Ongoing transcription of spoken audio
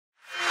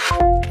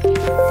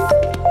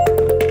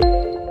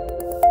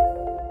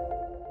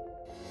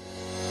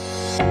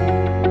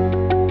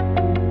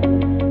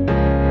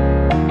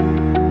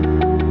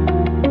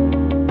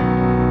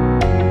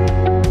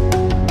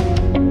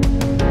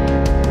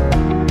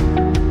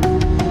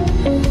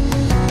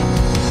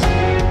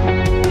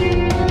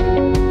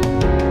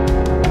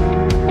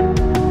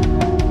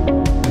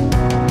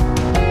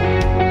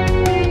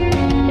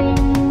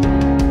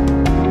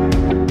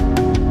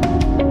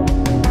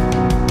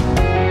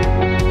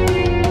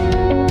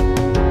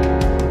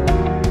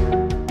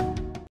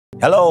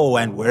Hello,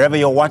 and wherever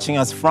you're watching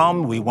us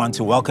from, we want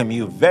to welcome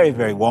you very,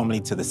 very warmly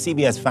to the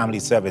CBS Family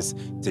Service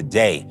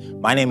today.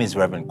 My name is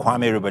Reverend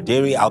Kwame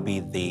Ribadiri. I'll be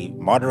the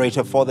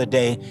moderator for the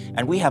day,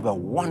 and we have a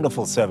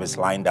wonderful service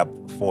lined up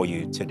for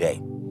you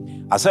today.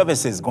 Our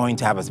service is going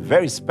to have a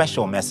very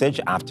special message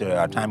after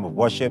our time of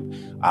worship.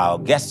 Our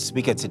guest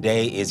speaker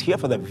today is here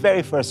for the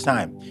very first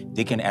time,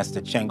 Deacon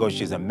Esther Chengo.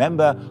 She's a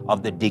member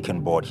of the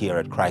Deacon Board here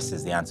at Christ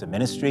is the Answer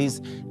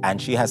Ministries,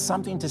 and she has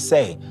something to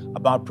say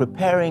about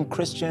preparing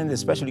Christians,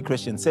 especially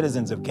Christian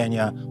citizens of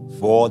Kenya,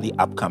 for the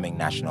upcoming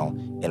national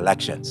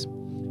elections.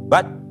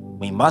 But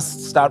we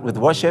must start with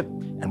worship.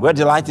 And we're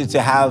delighted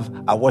to have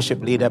our worship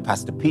leader,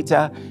 Pastor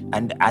Peter.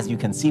 And as you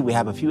can see, we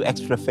have a few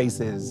extra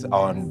faces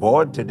on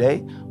board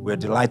today. We're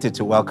delighted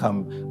to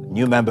welcome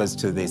new members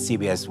to the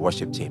CBS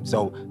worship team.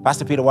 So,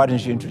 Pastor Peter, why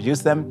don't you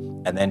introduce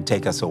them and then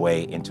take us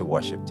away into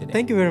worship today?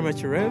 Thank you very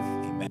much, Rev.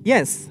 Amen.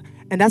 Yes,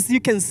 and as you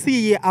can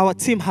see, our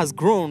team has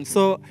grown.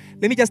 So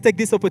let me just take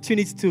this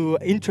opportunity to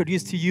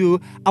introduce to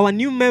you our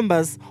new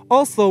members.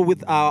 Also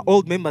with our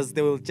old members,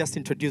 they will just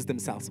introduce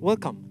themselves.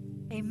 Welcome.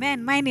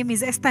 Amen. My name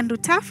is Esther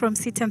Nduta from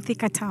CITAM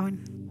Thika Town.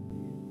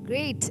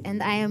 Great.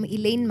 And I am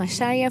Elaine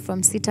Masharia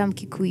from CITAM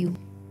Kikuyu.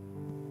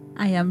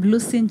 I am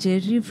Lucien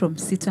Jerry from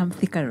CITAM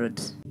Thika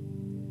Road.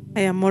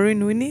 I am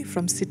Maureen Winnie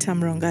from CITAM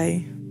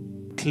Rongai.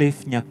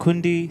 Cliff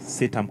Nyakundi,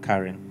 CITAM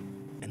Karen.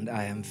 And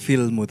I am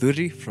Phil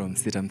Mudhuri from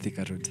CITAM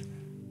Thika Road.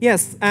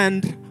 Yes,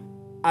 and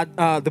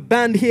at the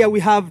band here we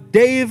have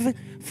Dave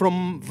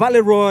from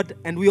Valley Road,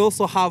 and we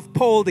also have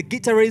Paul, the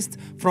guitarist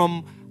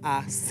from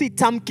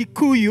CITAM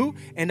Kikuyu,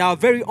 and our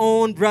very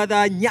own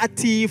brother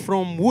Nyati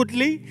from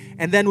Woodley.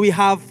 And then we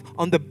have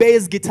on the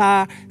bass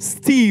guitar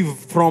Steve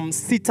from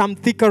CITAM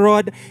Thika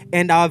Road,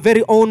 and our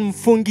very own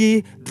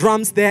Mfungi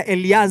drums there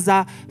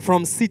Eliaza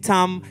from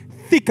CITAM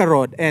Thika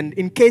Road. And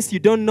in case you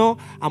don't know,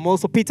 I'm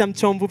also Peter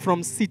Mchomvu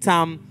from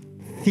CITAM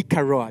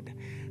Thika Road.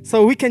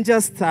 So we can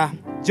just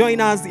join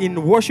us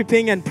in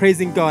worshiping and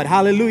praising God.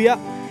 Hallelujah.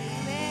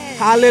 Amen.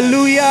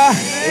 Hallelujah.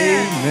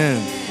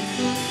 Amen.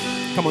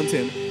 Come on,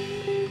 Tim.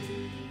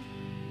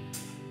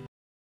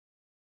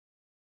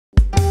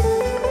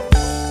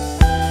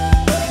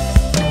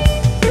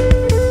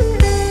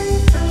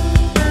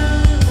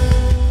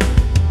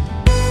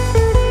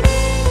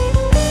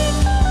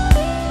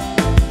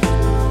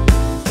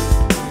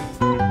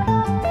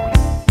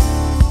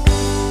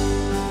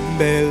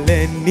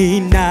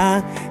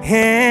 Nina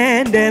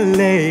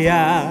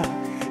hendelea,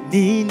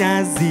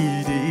 nina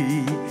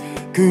zidi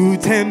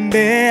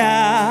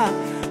kutembea,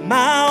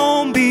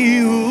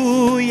 maombi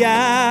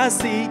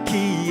uyasikie,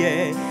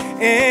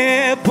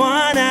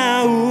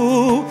 Bwana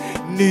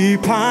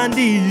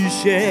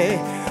unipandishe,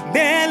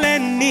 mbele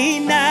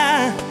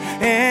nina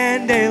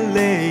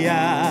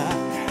endelea,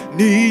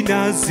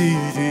 nina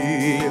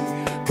zidi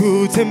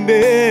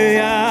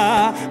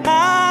kutembea,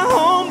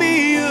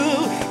 maombi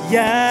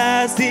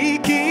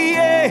uyasikie,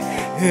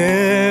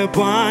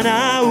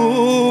 Bwana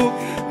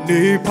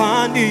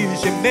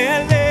unipandishe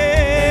mbele.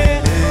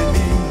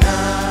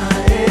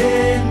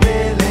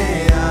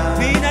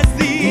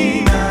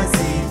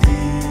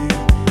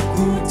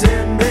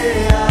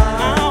 Kutembea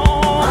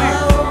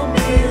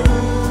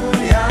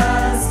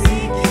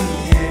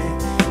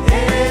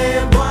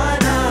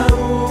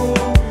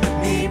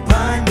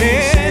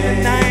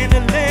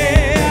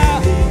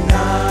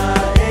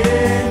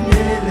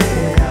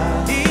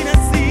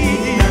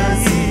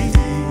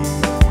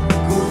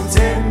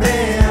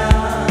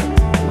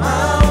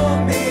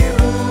maombi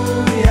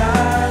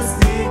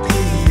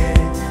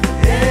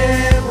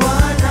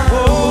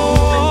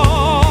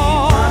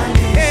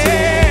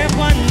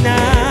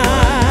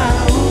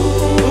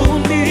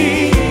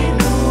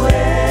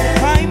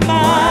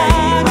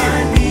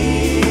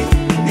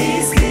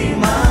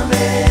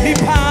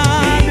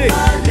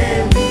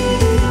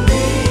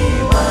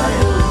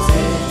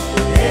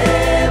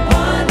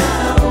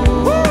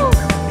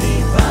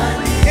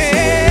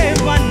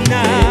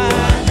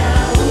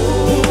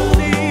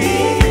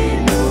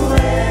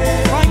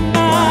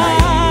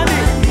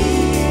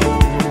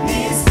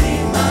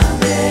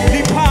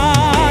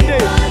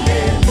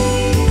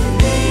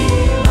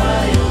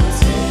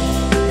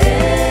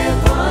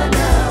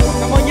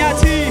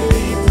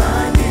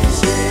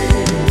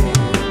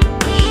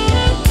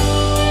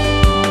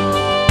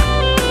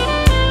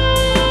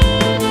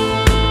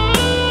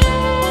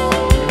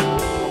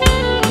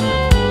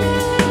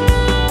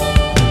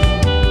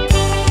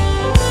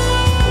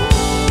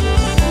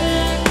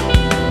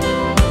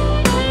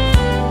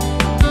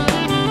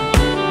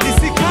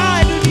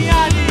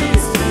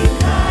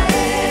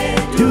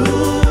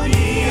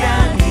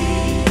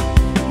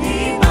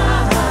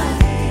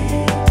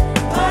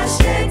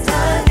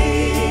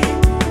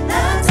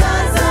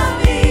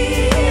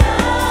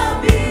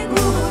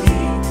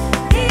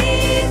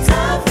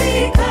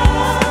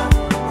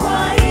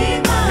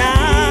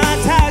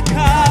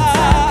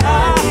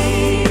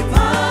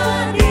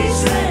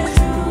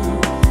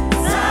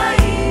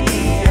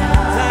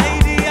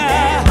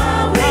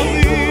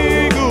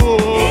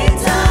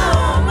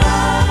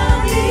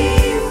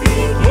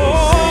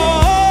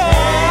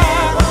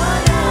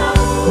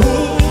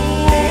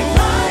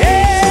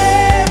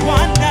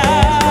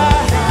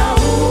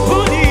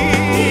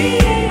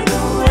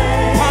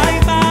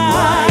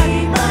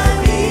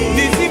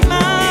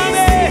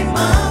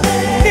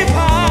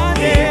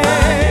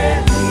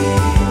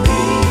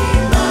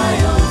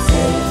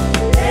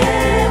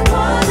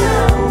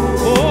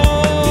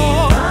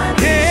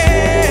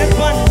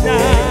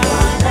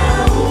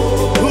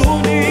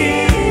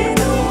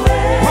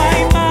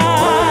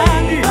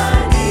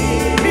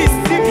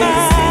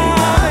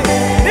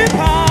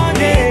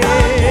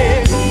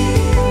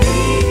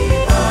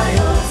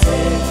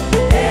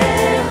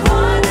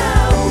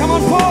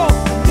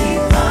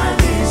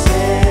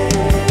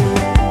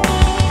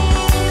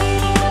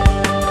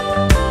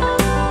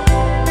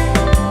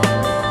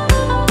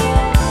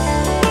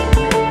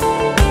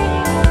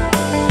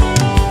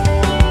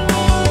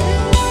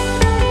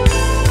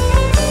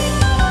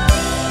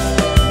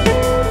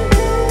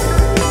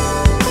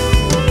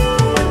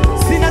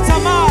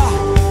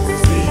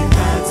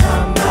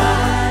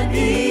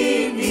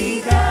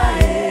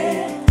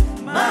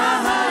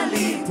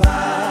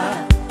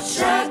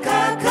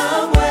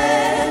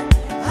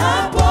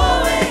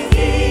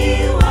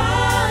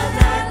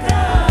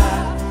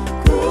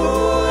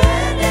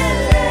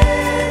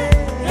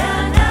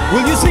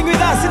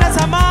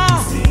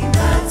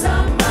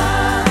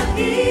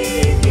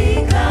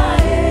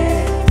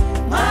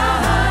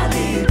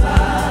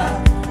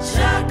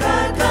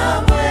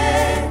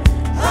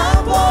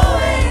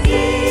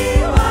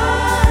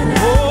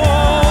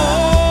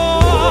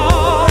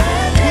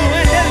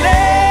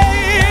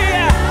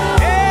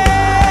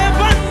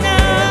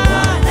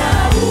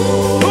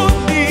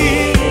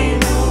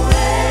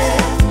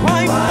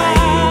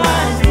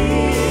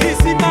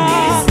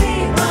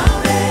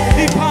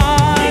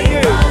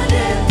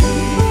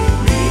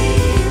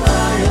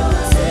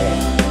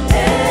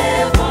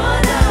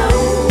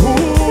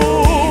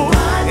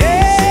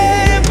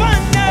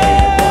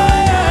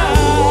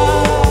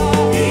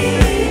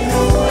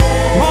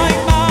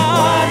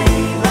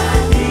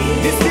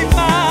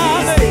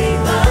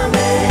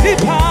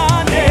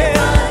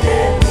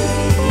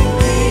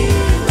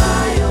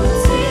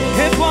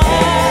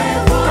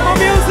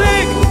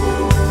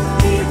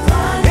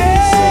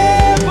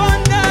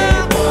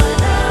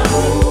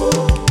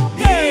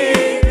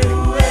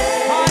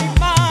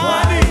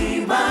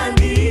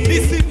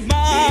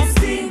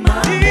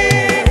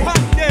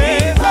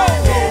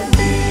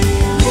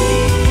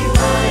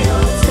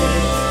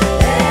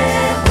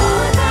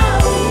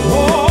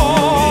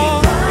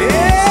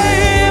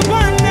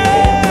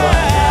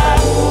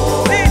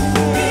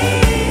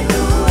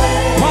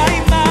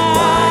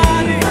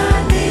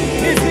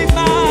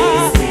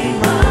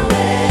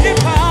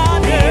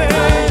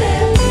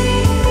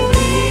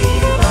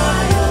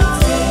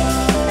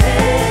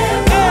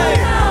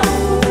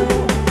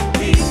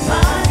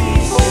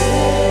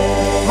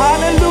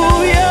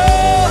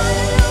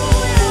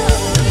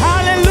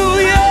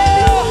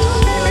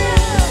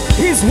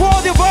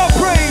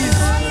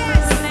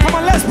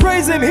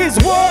praise him. He's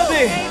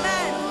worthy.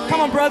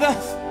 Come on, brother.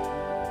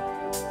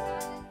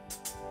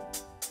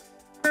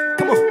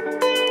 Come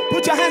on.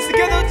 Put your hands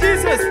together,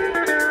 Jesus.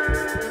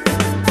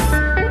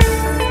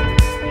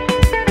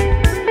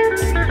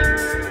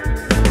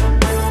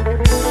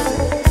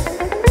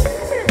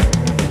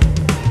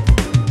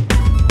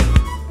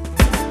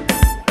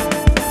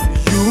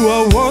 You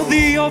are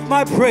worthy of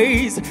my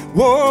praise,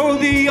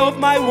 worthy of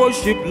my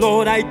worship,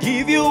 Lord. I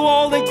give you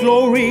all the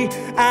glory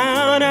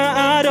and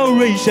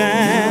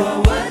adoration. You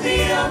are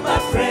worthy of my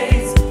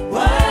praise,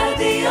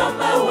 worthy of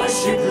my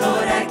worship,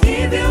 Lord. I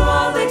give you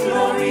all the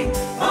glory,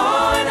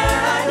 honor,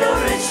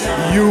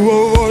 adoration. You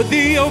are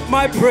worthy of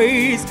my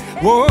praise,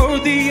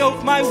 worthy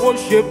of my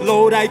worship,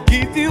 Lord. I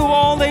give you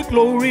all the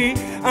glory,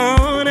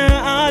 honor,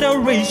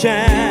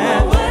 adoration. You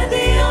are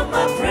worthy of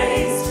my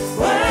praise,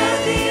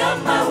 worthy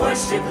of my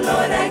worship,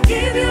 Lord. I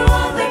give you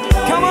all the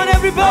glory. Come on,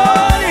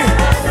 everybody.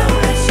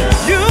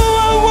 You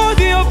are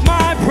worthy of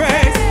my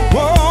praise,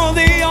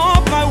 worthy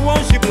of my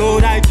worship,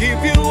 Lord. I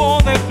give you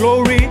all the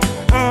glory,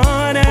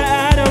 honor,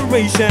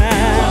 adoration.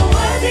 You are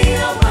worthy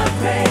of my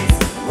praise,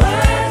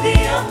 worthy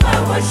of my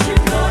worship,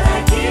 Lord. I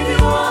give you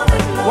all the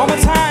glory. One more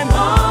time.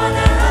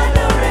 Honor,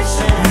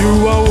 adoration. You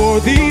are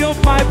worthy of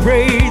my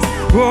praise,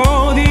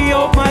 worthy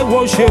of my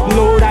worship,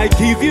 Lord. I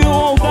give you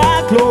all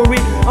that glory,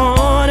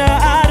 honor,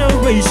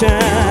 adoration. You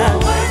are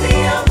worthy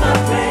of my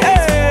praise,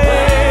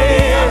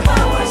 worthy of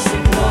my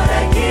worship, Lord. I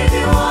give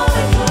you all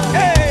the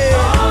glory,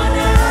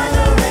 honor,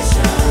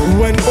 adoration.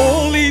 When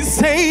all is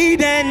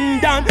said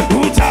and done,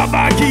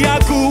 utabaki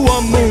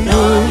akuwa Mungu.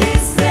 All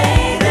is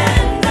said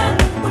and done,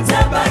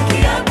 utabaki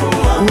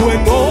akuwa Mungu.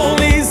 When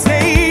all is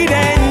said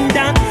and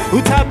done,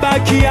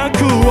 utabaki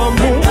akuwa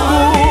Mungu.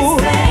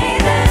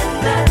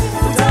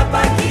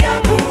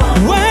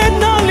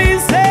 When all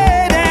is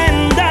said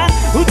and done,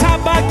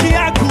 utabaki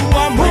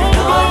akuwa Mungu.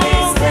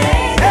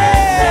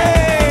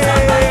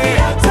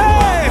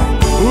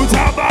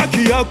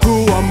 Utabaki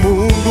akuwa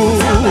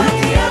Mungu.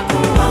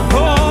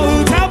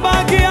 Oh,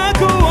 utabaki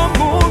akuwa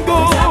Mungu.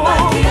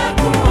 Utabaki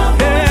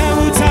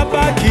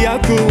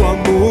akuwa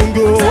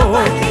Mungu.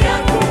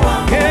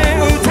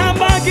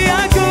 Utabaki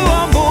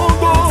akuwa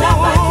Mungu.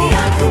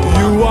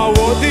 You are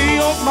worthy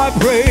of my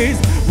praise,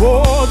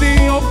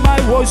 worthy of my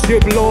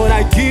worship, Lord.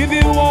 I give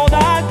you all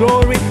that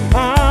glory,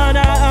 honor,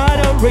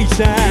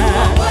 adoration. You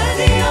are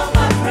worthy of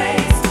my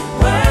praise,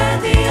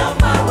 worthy of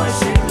my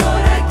worship,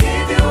 Lord. I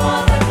give you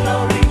all the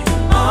glory,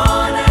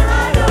 honor,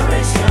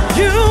 adoration.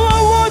 You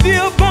are worthy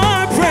of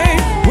my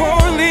praise,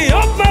 worthy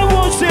of my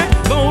worship,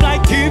 Lord. I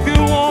give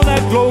you all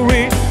that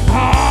glory,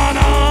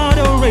 honor,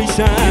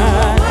 adoration. You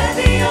are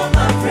worthy of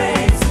my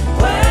praise,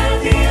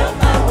 worthy of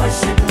my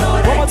worship,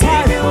 Lord. One more I time.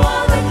 give you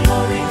all the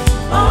glory,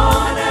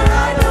 honor,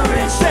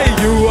 adoration. Say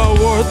you are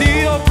worthy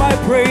of my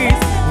praise,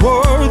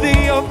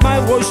 worthy of my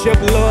worship,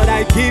 Lord.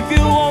 I give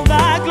you all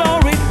that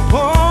glory,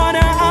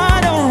 honor,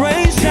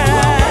 adoration.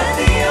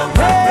 Worthy of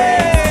my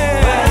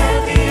praise,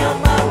 worthy of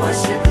my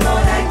worship,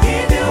 Lord. I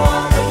give you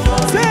all the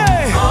glory, Say,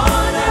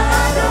 honor,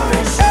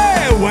 adoration.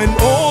 hey, when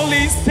all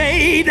is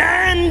said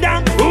and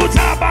done,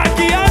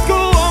 utabaki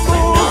akuwa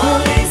Mungu.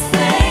 All is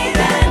said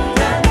and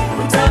done,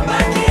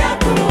 utabaki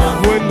akuwa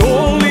Mungu. When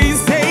all is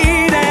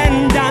said and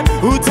done,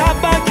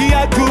 utabaki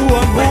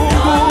akuwa Mungu.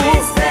 All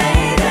is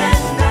said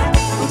and done,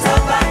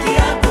 utabaki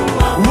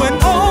akuwa Mungu. When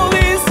all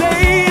is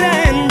said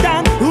and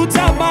done,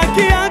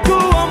 utabaki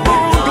akuwa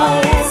Mungu.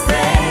 All is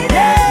said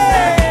and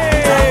done,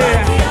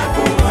 utabaki akuwa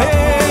Mungu.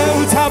 Hey,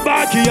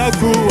 utabaki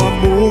akuwa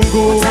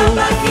Mungu.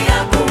 Utabaki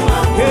akuwa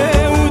Mungu.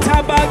 Hey,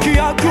 utabaki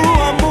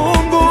akuwa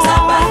Mungu.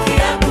 Utabaki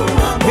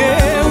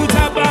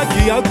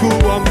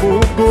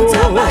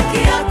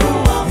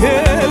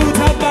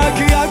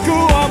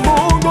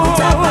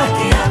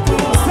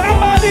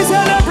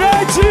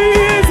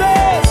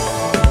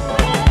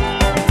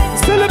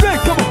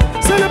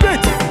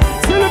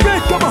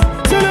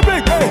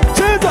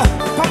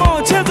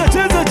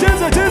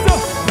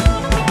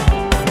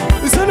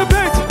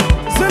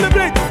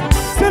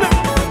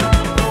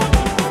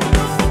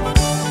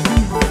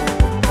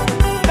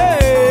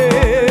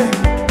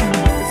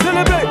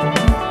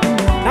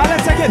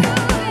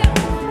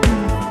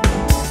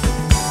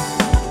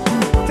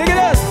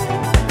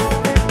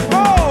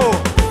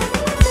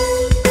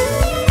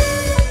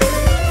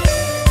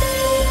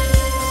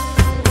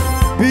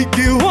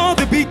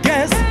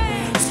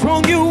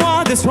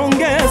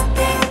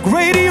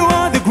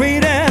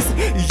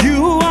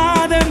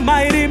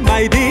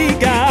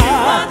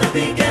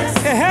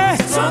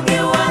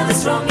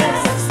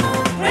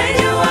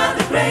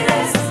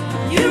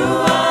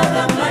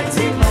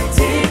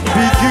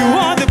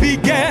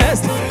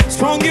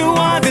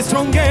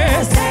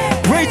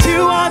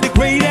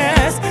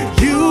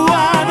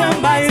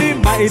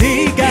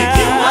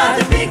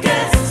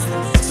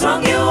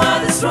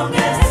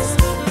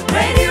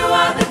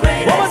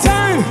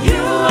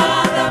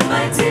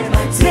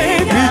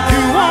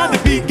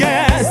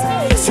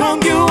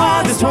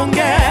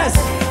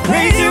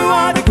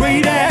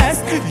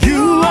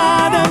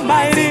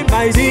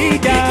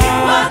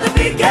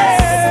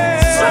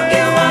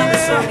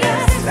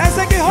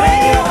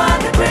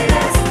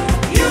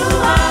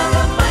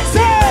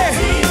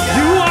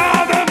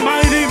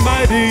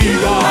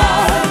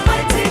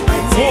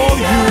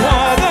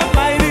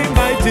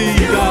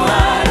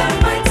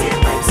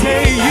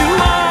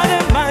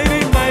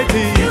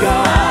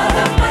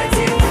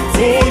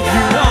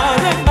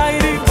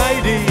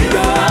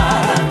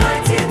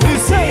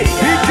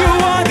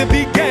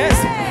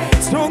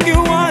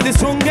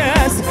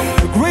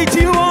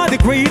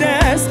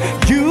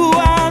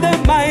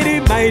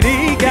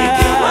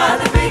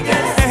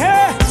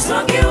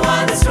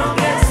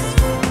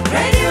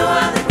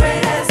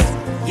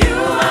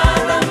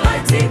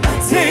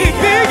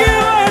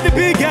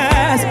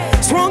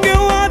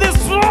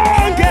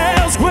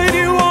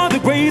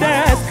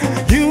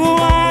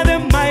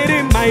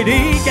mighty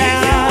Big, you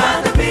God.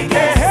 are the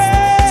biggest.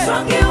 Hey.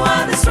 Strong, you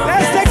are the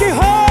strongest. Let's take it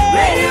home.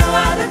 Great, you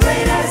are the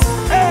greatest.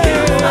 Hey.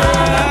 You are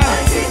the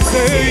mighty,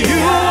 Say mighty you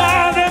God.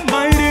 are the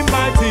mighty,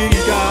 mighty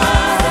You God.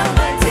 are the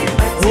mighty,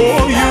 mighty Oh,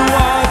 you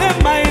God. are the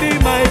mighty,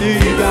 mighty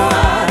You God.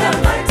 are the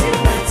mighty,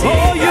 mighty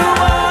Oh, you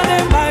God. are the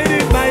mighty,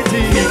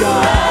 mighty You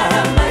God. are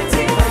the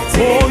mighty, mighty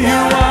Oh, you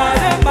God. are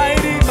the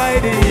mighty,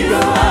 mighty You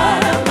are God.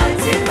 the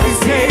mighty,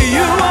 mighty Say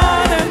you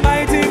are the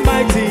mighty,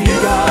 mighty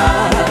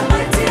God.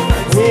 mighty,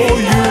 mighty Oh,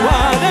 you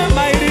are the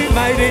mighty,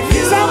 mighty.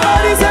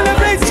 Somebody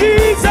celebrate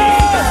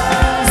Jesus.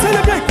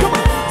 Celebrate, come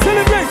on,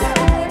 celebrate,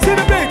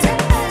 celebrate.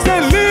 Say,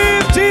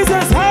 lift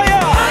Jesus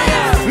higher.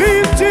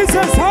 Lift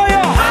Jesus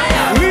higher.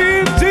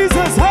 Lift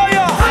Jesus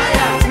higher.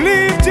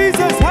 Lift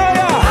Jesus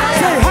higher.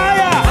 Say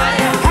higher,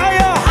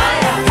 higher,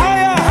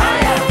 higher,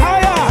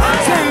 higher.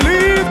 Say,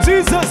 lift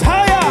Jesus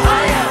higher.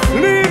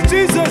 Lift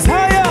Jesus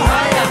higher.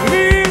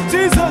 Lift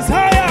Jesus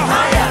higher.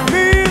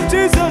 Lift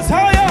Jesus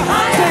higher.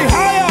 Say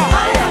higher,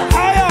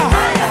 higher,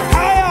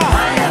 higher,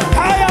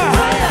 higher.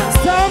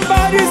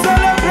 Somebody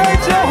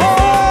celebrate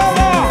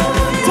Jehovah.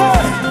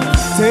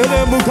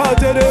 Teremuka,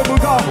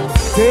 teremuka,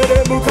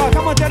 teremuka.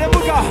 Come on,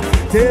 teremuka.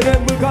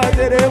 Teremuka,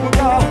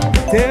 teremuka,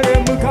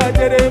 teremuka,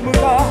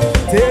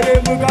 teremuka,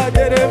 teremuka,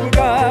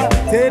 teremuka,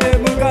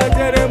 teremuka,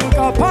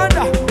 teremuka.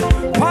 Panda,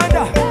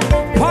 panda,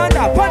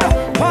 panda, panda,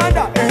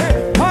 panda,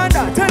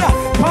 panda, tena,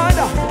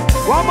 panda.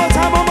 One more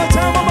time, one more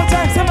time, one more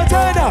time.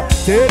 Sematana.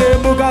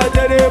 Teremuka,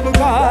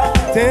 teremuka,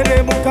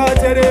 teremuka,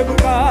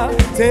 teremuka,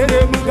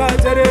 teremuka,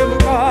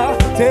 teremuka,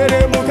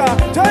 teremuka.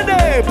 Tende,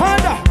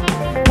 panda,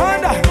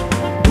 panda,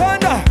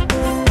 panda,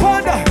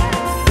 panda,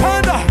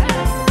 panda,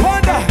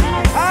 panda.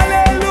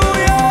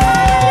 Hallelujah.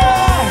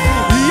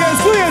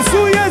 Yesu, Yesu,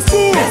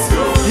 Yesu.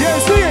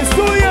 Yesu,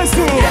 Yesu,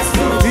 Yesu.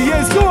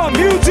 Yesu, I'm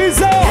you,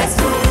 Jesus.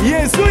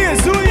 Yesu,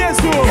 Yesu,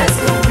 Yesu.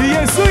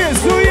 Yesu,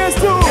 Yesu,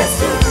 Yesu.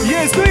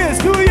 Yesu,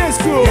 Yesu,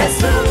 Yesu.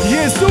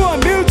 Yesu,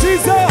 I'm you,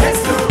 Jesus.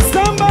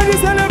 Somebody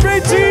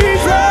celebrate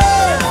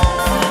Jesus.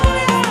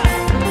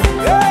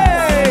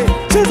 Hey,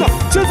 Jesus,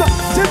 Jesus,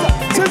 Jesus,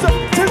 Jesus,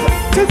 Jesus,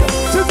 Jesus,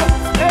 Jesus.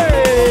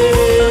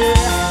 Hey,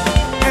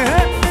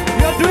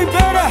 you're doing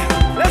better.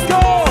 Let's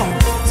go.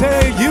 Say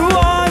you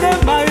are the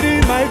mighty,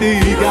 mighty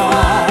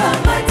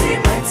God. mighty,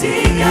 mighty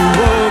You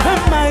are the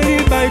mighty,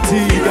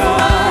 mighty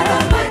God.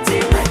 mighty,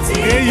 mighty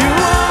Hey, you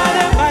are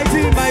the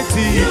mighty,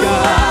 mighty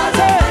God.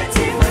 Say,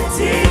 mighty,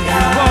 mighty you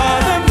are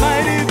the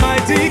mighty,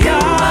 mighty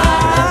God.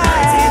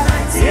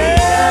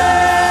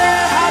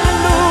 Yeah,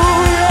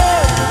 hallelujah.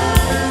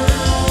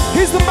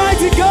 He's the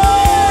mighty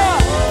God.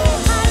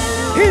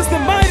 He's the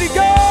mighty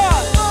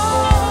God.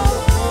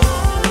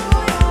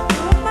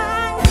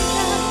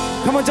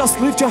 Come on, just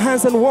lift your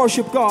hands and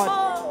worship God.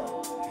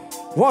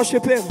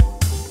 Worship Him.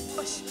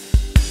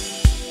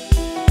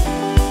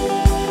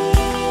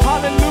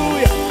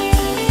 Hallelujah.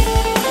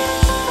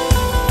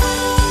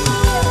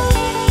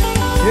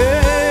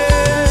 Yeah.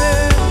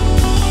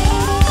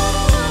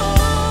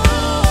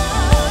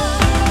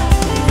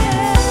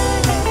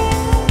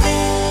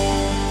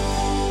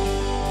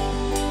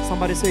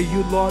 Somebody say,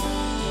 you, Lord.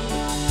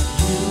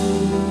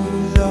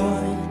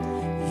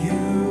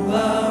 You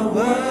are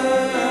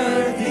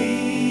worthy,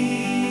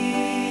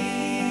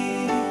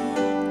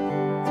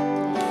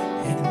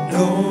 and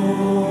no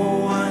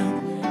one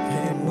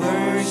can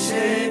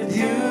worship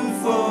you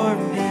for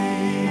me.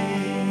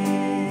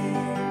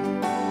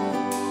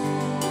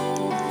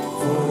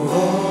 For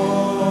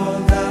all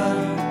the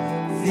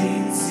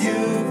things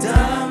you've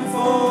done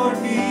for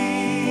me,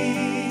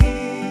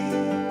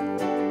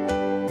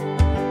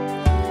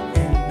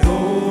 and no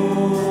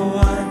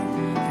one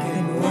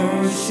can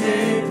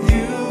worship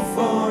you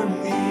for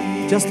me.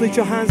 Just lift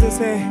your hands and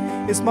say,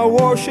 it's my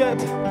worship.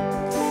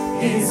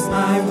 It's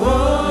my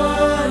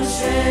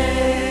worship,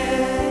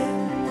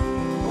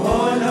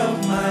 all of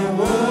my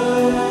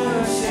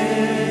worship.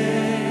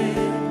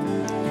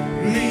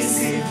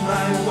 Receive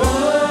my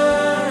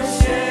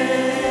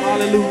worship,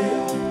 Hallelujah.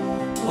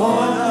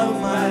 all of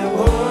my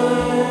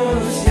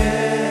worship.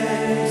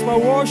 It's my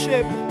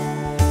worship.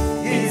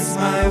 It's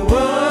my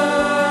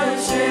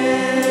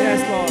worship,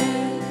 Yes, Lord.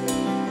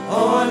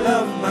 all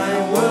of my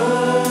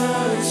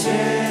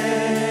worship.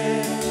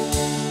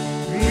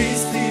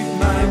 Receive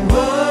my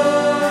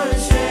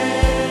worship,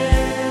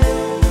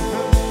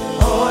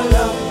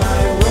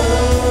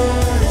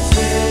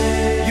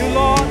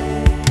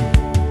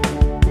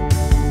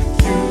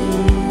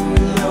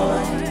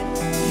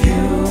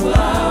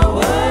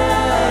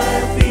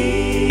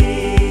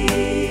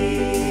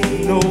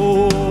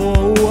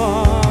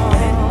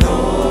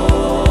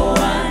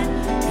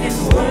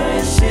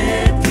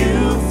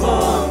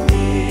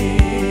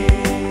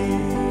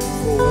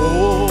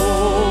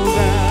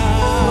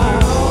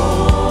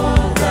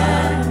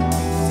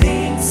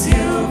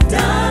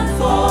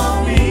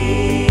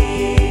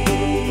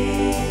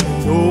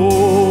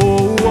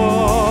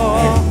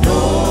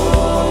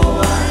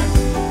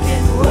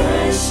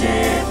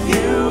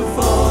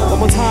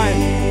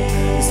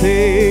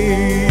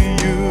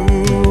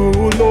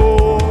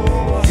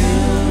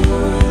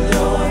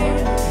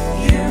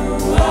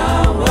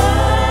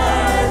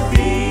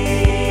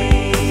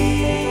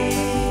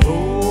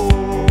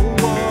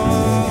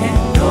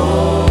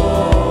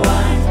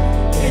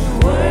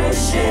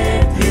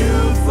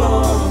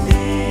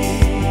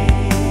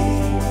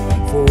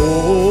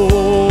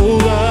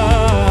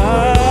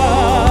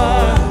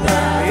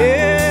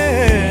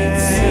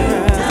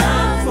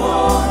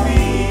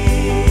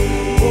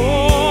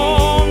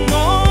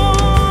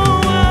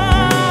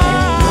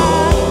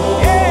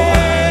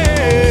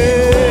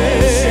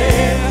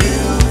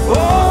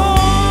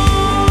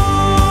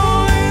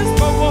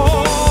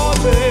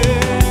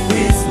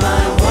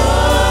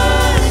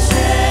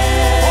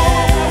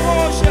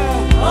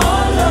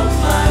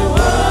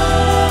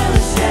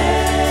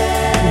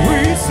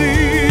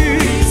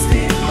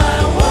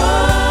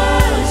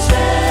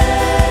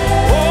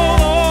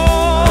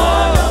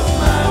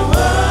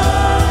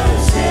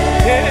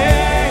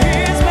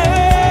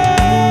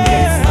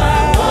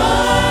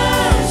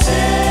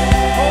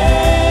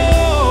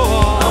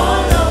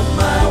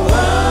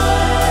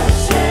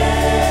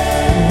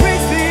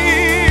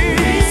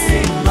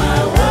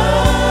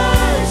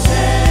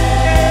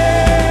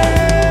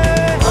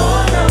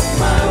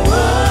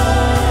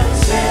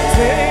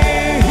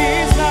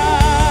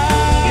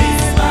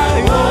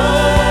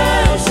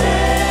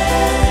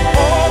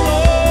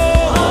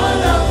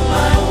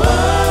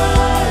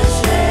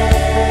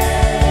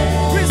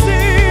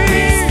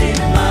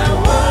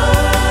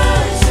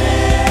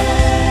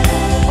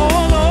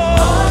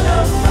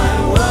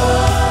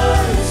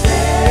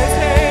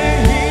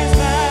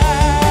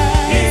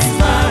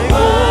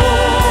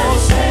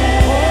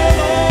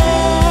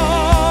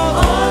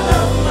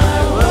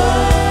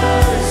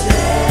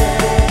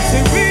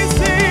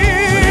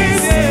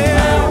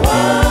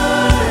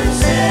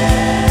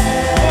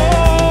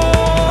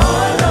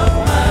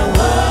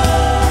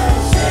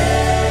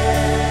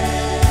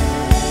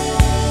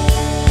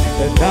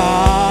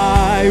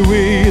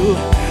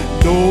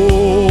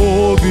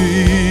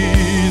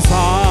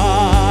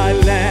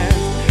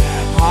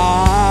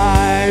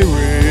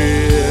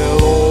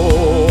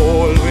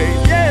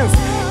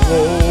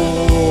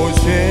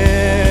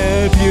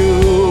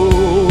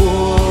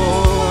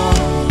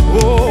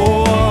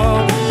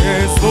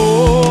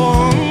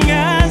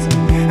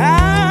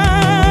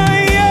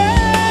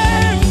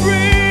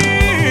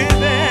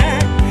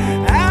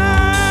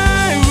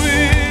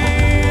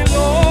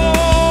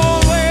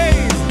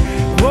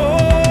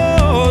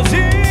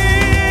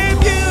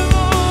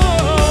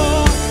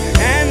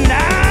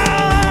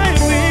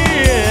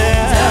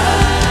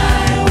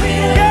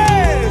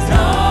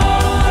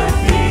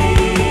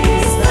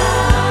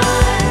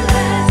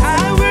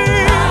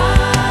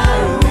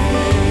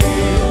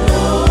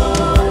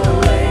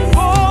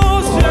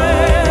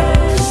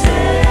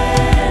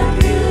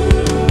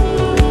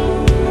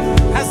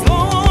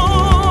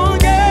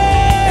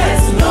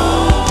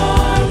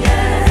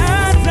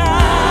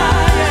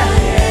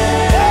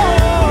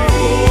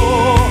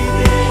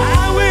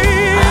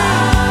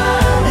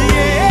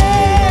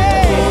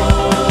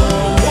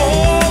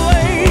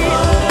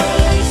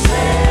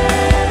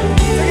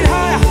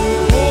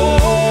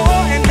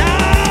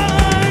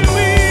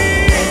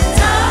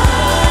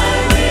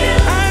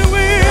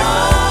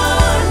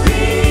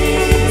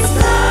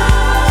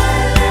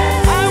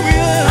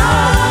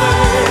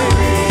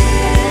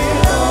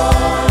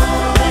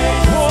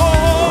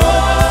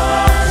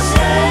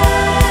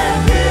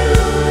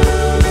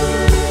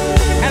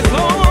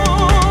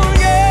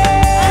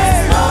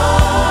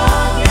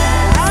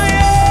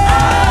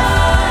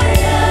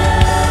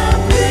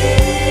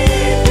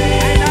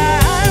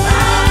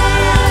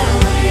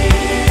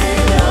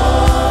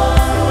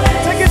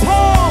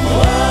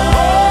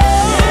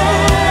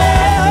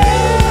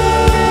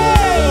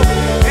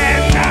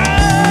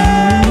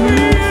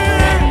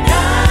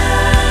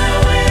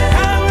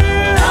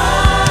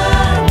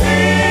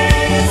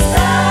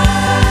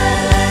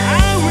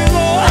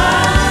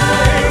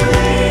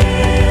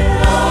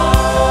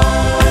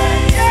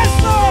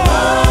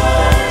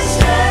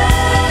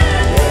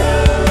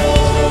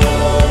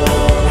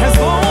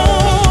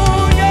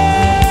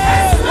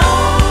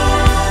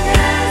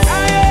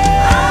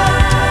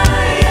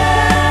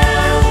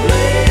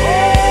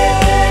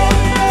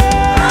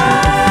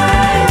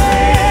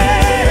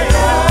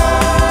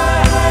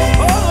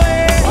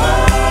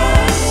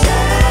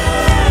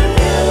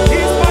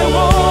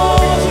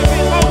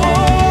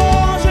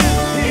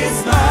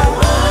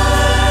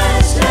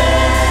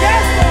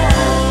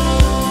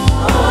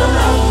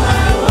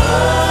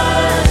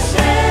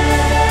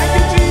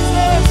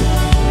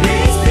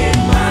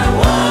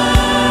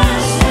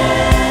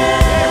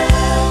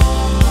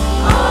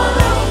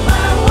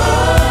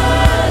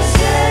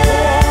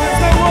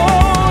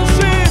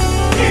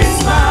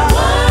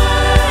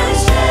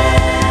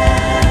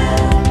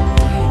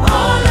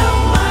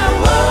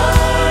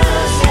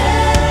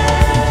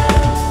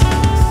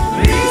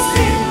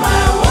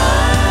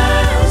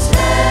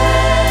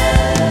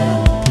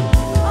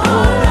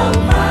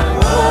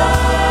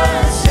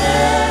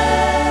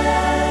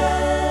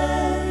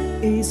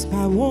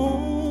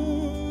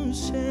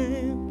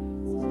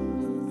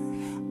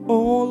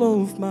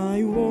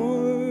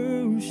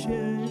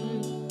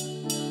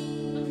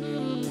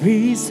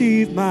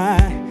 Receive my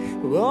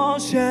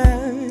worship,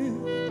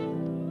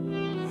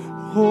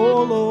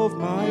 all of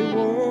my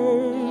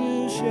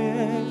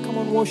worship. Come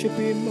on, worship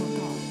Him, oh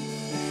God.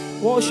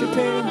 Worship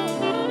Him,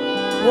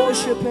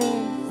 worship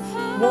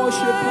Him,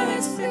 worship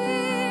Him,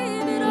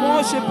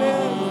 worship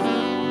Him.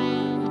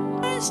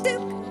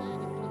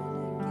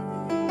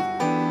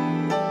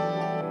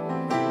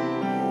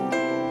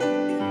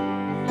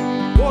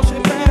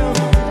 Worship Him.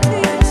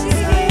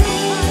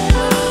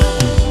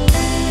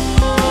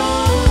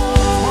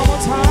 One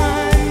more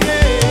time,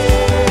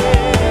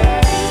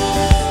 yeah.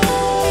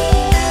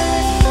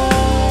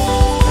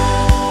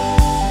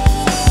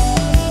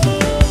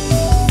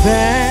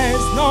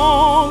 There's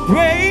no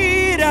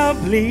greater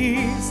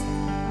bliss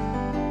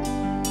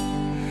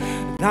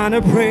than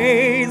a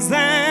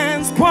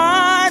presence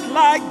quite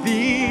like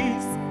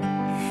this.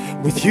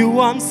 With you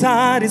I'm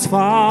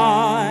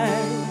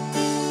satisfied.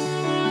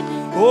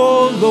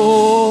 Oh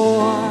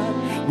Lord,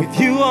 with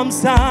you I'm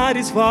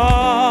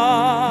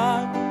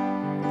satisfied.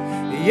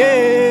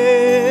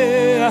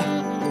 Yeah.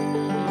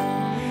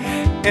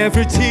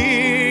 Every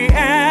tear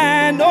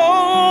and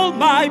all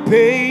my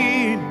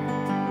pain,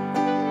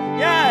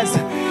 yes,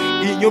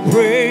 in your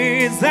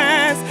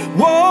presence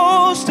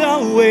washed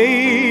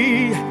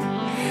away.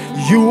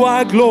 You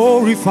are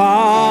glorified.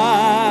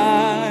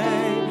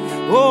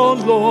 Oh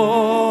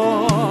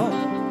Lord,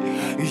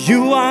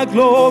 you are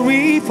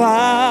glorified.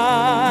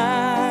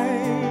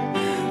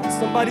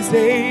 Somebody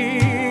say,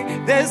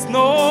 there's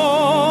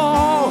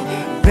no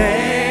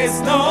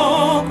greater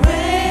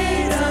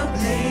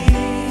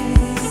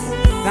place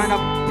than a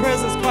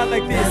presence quite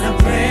like this. Than a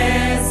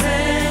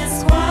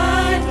presence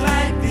quite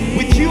like this.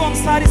 With you I'm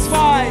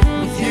satisfied.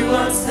 With you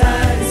I'm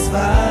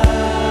satisfied.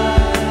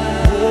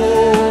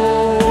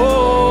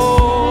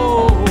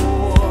 Oh,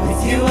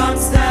 with you I'm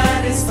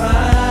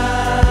satisfied.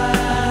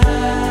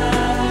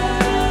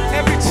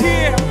 Every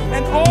tear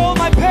and all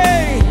my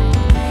pain.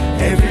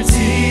 Every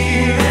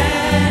tear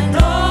and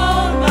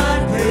all my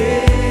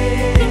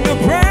pain. In your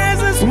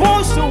presence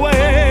washed away.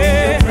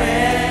 In your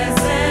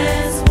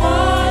presence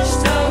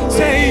washed away.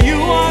 Say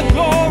you are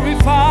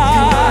glorified.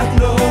 You are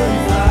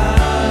glorified.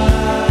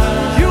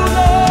 You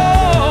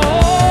Lord.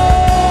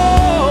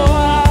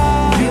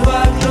 You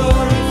are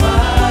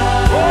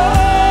glorified.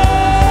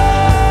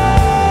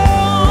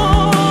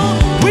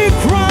 Oh, we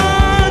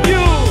crown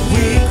you.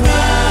 We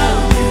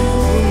crown you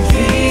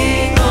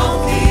King of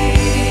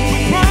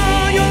Kings.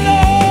 Crown you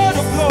Lord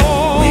of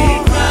Lords. We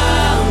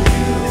crown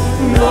you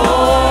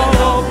Lord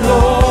of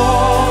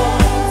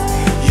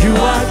Lords. You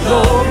are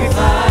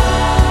glorified.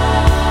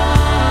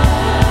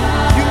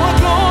 You are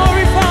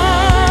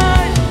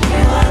glorified.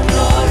 You are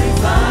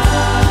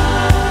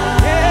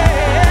glorified. Yeah.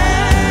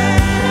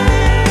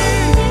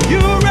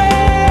 You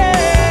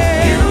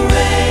reign. You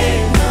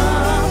reign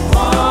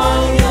upon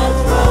your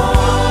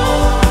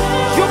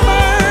throne. Your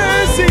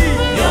mercy.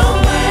 Your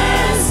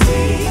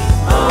mercy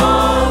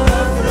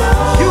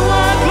overflows. You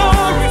are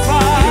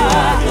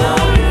glorified.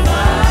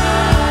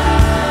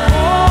 Glorified.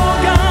 Oh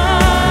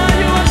God,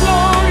 you are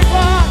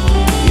glorified.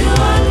 You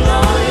are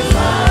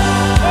glorified.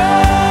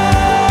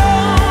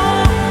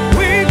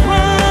 We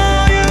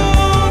crown you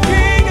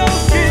King of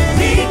Kings.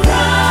 We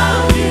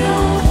crown you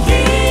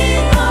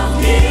King of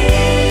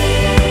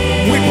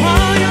Kings. We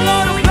crown you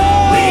Lord of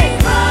Lords. We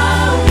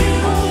crown you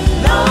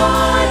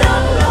Lord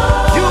of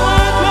Lords. You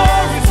are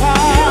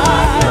glorified.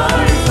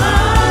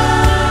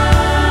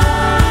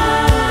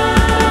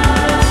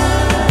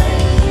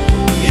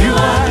 You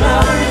are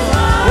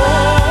glorified. Oh,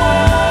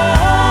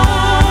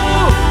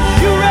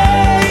 you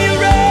reign, you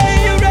reign,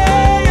 you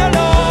reign, your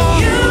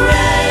Lord. You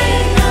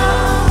reign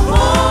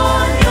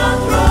upon your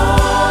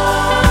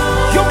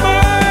throne. Your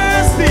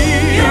mercy.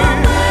 Your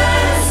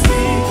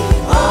mercy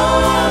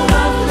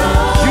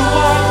overflows. You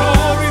are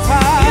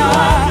glorified. You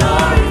are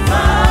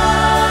glorified.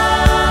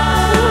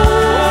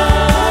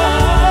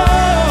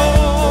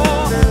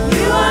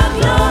 You are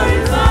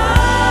glorified.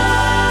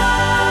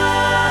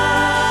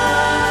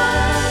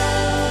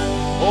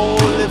 Oh,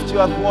 lift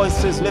your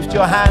voices, lift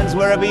your hands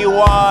wherever you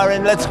are,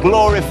 and let's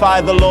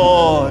glorify the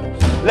Lord.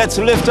 Let's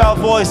lift our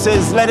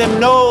voices. Let Him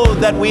know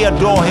that we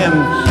adore Him.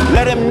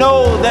 Let Him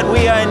know that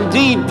we are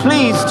indeed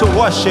pleased to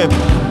worship.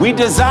 We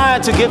desire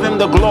to give Him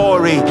the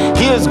glory.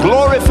 He is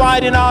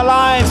glorified in our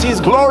lives. He's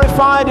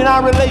glorified in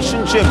our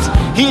relationships.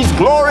 He's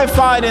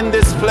glorified in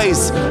this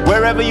place.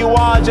 Wherever you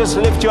are, just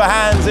lift your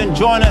hands and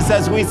join us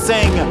as we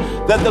sing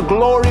that the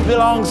glory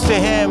belongs to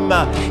Him.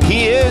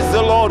 He is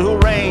the Lord who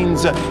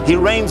reigns. He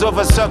reigns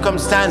over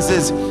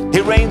circumstances.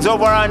 He reigns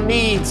over our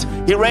needs.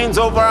 He reigns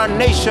over our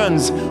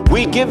nations.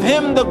 We give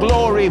Him the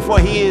glory, for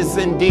He is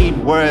indeed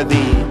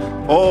worthy.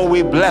 Oh,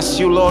 we bless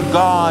you, Lord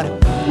God.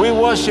 We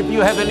worship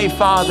you, Heavenly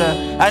Father.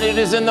 And it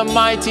is in the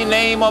mighty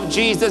name of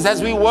Jesus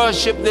as we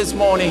worship this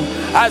morning,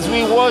 as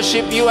we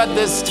worship you at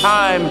this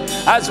time,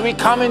 as we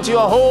come into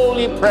your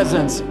holy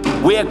presence,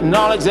 we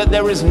acknowledge that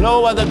there is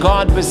no other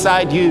God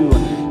beside you.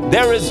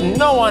 There is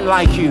no one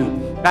like you.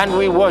 And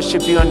we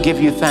worship you and give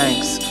you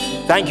thanks.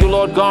 Thank you,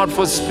 Lord God,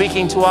 for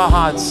speaking to our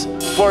hearts,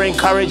 for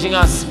encouraging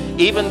us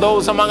even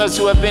those among us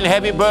who have been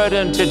heavy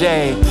burdened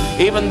today,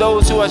 even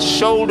those who are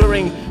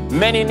shouldering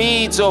many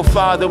needs, oh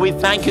Father, we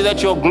thank you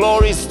that your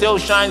glory still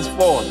shines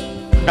forth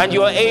and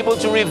you are able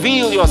to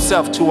reveal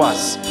yourself to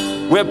us.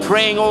 We're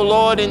praying, oh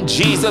Lord, in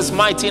Jesus'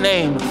 mighty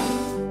name.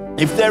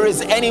 If there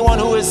is anyone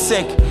who is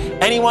sick,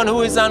 anyone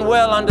who is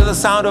unwell under the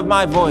sound of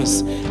my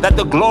voice, that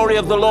the glory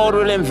of the Lord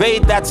will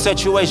invade that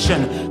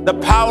situation. The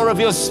power of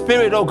your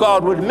Spirit, oh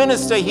God, would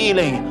minister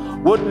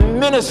healing, would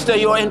minister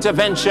your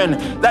intervention,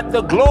 that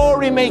the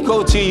glory may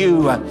go to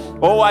you.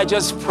 Oh, I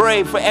just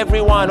pray for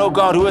everyone, oh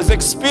God, who has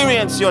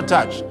experienced your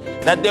touch,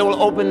 that they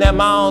will open their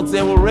mouths,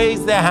 they will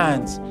raise their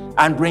hands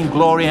and bring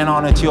glory and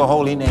honor to your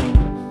holy name.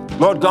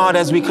 Lord God,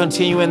 as we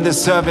continue in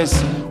this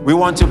service, we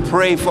want to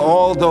pray for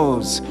all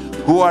those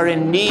who are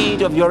in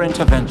need of your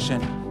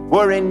intervention.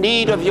 We're in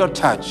need of your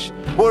touch.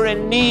 We're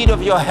in need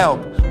of your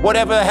help.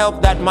 Whatever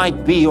help that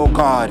might be, oh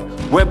God,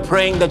 we're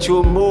praying that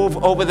you'll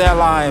move over their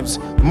lives,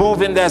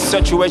 move in their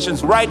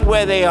situations right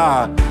where they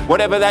are.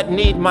 Whatever that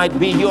need might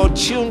be, you're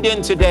tuned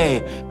in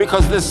today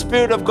because the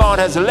Spirit of God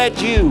has led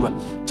you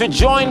to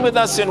join with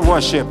us in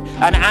worship.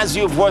 And as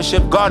you've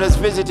worshiped, God has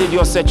visited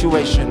your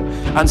situation.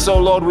 And so,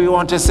 Lord, we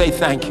want to say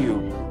thank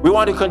you. We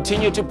want to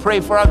continue to pray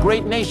for our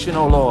great nation,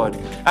 oh Lord.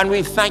 And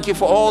we thank you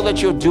for all that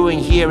you're doing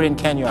here in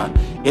Kenya.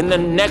 In the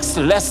next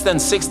less than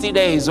 60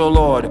 days, oh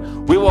Lord,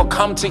 we will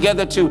come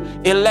together to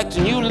elect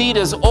new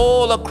leaders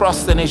all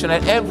across the nation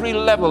at every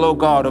level, oh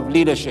God, of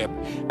leadership.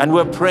 And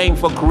we're praying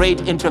for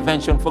great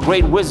intervention, for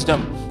great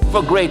wisdom,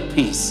 for great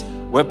peace.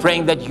 We're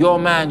praying that your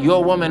man,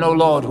 your woman, oh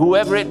Lord,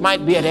 whoever it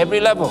might be at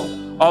every level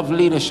of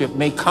leadership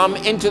may come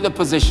into the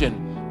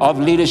position of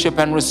leadership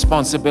and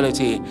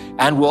responsibility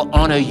and will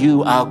honor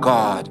you, our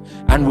God,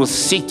 and will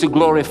seek to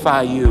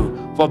glorify you.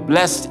 For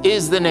blessed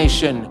is the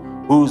nation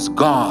whose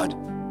God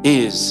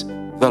is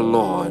the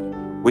Lord.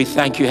 We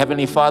thank you,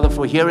 Heavenly Father,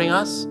 for hearing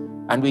us,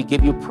 and we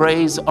give you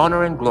praise,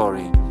 honor, and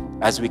glory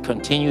as we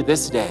continue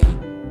this day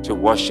to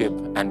worship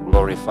and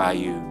glorify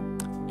you.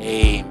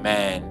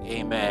 Amen.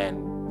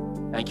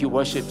 Amen. Thank you,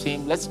 worship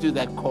team. Let's do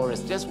that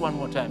chorus just one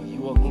more time.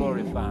 You are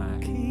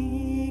glorified.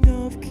 King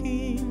of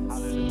kings.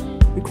 Hallelujah.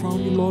 We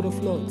crown you Lord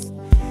of Lords.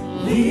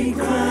 We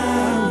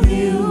crown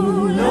you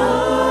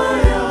Lord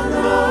of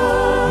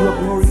Lords. You are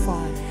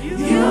glorified.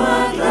 You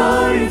are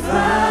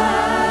glorified.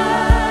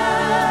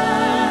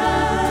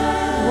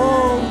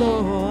 Oh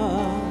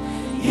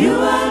Lord. You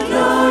are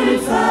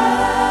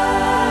glorified.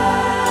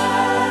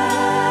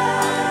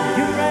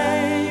 You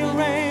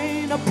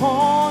reign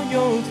upon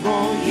your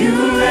throne. You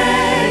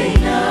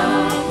reign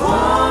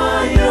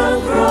upon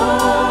your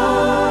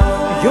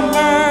throne. Your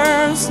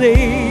mercy.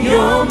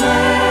 Your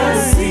mercy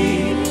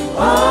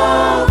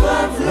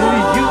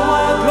overflows. You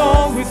are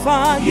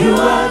glorified. You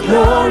are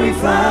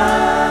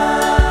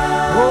glorified.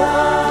 Oh,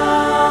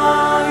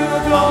 you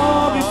are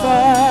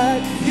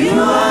glorified. You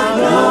are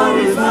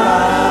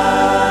glorified.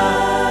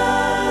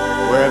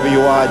 Wherever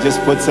you are,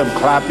 just put some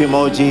clap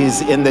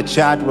emojis in the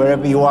chat.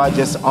 Wherever you are,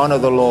 just honor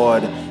the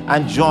Lord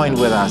and join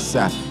with us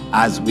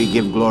as we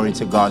give glory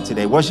to God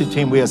today. Worship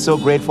team, we are so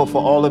grateful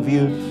for all of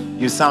you.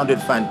 You sounded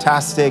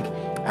fantastic.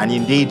 And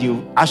indeed,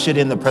 you ushered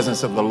in the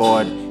presence of the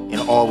Lord in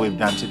all we've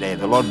done today.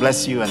 The Lord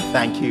bless you and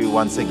thank you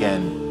once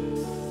again.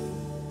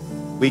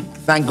 We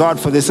thank God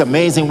for this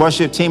amazing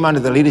worship team under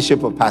the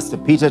leadership of Pastor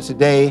Peter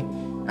today.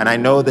 And I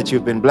know that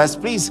you've been blessed.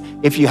 Please,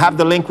 if you have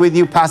the link with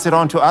you, pass it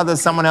on to others.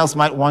 Someone else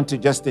might want to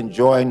just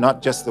enjoy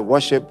not just the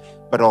worship,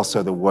 but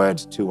also the word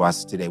to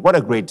us today. What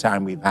a great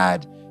time we've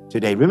had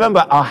today.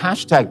 Remember, our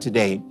hashtag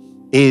today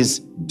is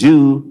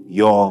do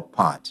your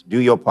part. Do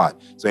your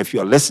part. So if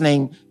you're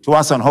listening to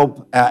us on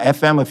Hope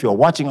FM, if you're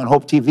watching on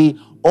Hope TV,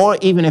 or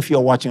even if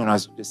you're watching on our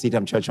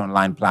CITAM Church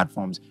Online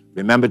platforms,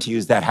 remember to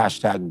use that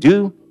hashtag,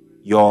 do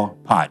your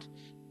part.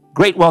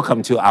 Great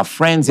welcome to our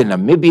friends in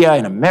Namibia,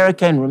 in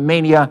America, in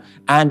Romania,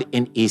 and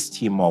in East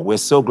Timor. We're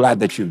so glad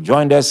that you've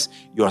joined us.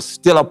 You're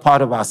still a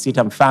part of our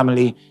CITAM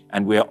family,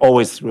 and we're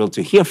always thrilled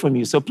to hear from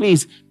you. So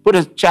please put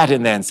a chat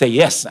in there and say,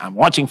 yes, I'm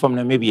watching from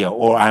Namibia,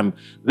 or I'm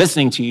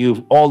listening to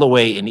you all the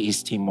way in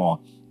East Timor,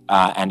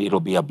 and it'll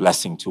be a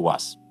blessing to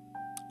us.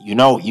 You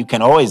know, you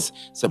can always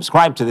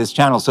subscribe to this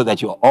channel so that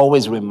you're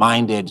always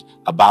reminded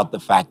about the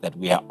fact that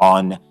we are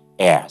on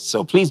air.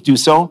 So please do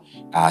so.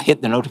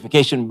 Hit the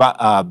notification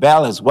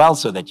bell as well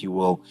so that you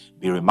will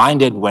be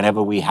reminded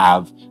whenever we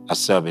have a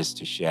service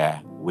to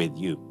share with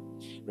you.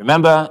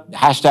 Remember, the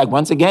hashtag,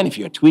 once again, if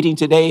you're tweeting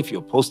today, if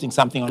you're posting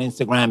something on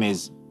Instagram,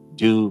 is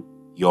do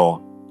your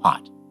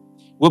part.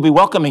 We'll be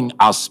welcoming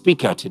our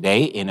speaker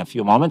today in a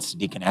few moments,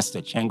 Deacon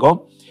Esther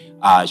Chengo.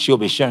 She'll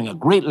be sharing a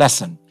great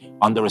lesson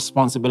on the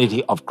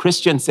responsibility of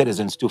Christian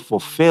citizens to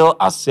fulfill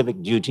our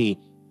civic duty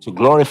to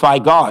glorify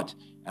God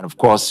and, of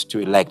course, to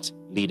elect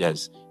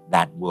leaders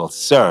that will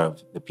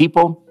serve the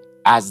people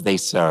as they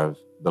serve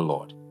the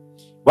Lord.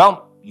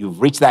 Well,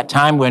 you've reached that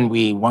time when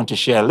we want to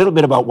share a little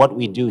bit about what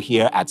we do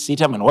here at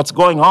CITAM and what's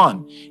going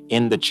on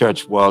in the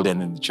church world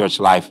and in the church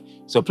life.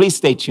 So please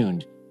stay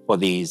tuned for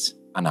these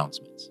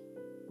announcements.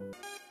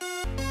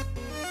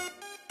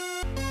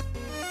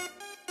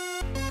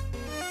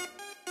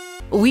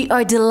 We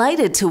are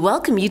delighted to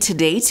welcome you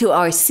today to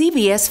our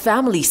CBS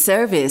Family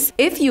Service.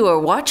 If you are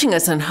watching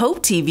us on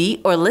Hope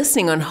TV or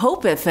listening on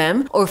Hope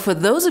FM, or for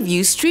those of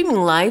you streaming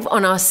live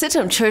on our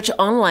CITAM Church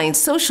Online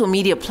social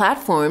media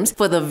platforms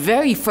for the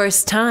very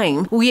first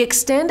time, we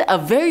extend a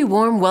very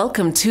warm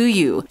welcome to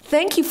you.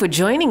 Thank you for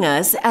joining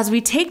us as we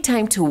take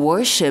time to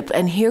worship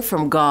and hear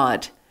from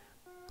God.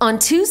 On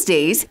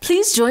Tuesdays,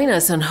 please join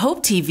us on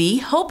Hope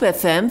TV, Hope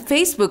FM,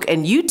 Facebook,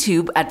 and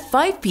YouTube at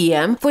 5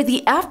 p.m. for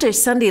the After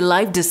Sunday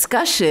Live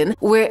discussion,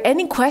 where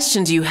any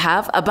questions you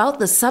have about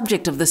the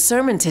subject of the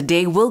sermon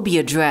today will be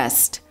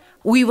addressed.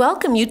 We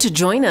welcome you to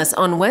join us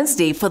on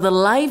Wednesday for the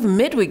live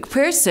midweek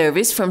prayer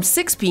service from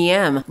 6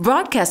 p.m.,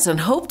 broadcast on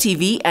Hope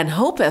TV and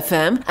Hope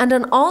FM, and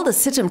on all the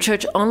CITAM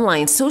Church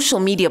Online social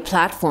media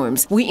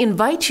platforms. We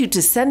invite you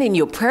to send in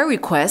your prayer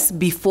requests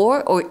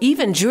before or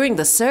even during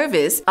the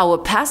service. Our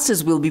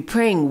pastors will be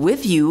praying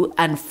with you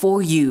and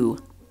for you.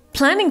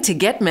 Planning to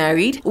get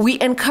married?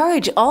 We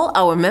encourage all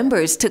our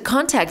members to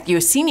contact your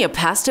senior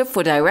pastor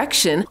for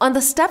direction on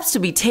the steps to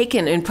be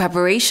taken in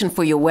preparation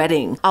for your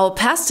wedding. Our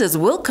pastors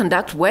will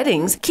conduct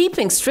weddings,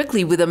 keeping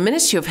strictly with the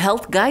Ministry of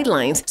Health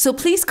guidelines, so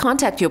please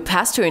contact your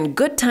pastor in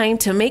good time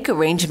to make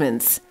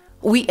arrangements.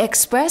 We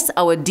express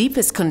our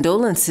deepest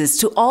condolences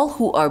to all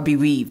who are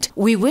bereaved.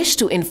 We wish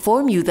to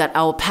inform you that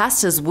our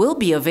pastors will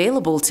be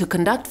available to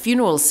conduct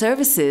funeral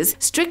services,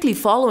 strictly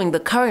following the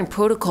current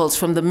protocols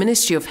from the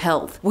Ministry of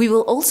Health. We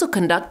will also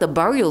conduct the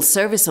burial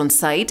service on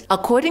site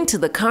according to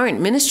the current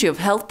Ministry of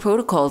Health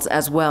protocols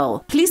as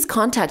well. Please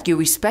contact your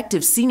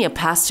respective senior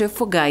pastor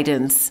for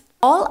guidance.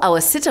 All our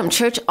CITAM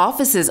Church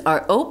offices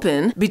are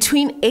open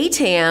between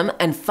 8 a.m.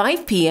 and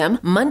 5 p.m.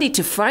 Monday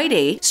to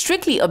Friday,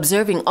 strictly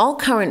observing all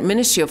current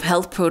Ministry of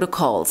Health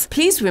protocols.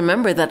 Please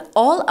remember that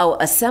all our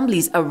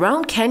assemblies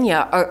around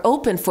Kenya are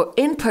open for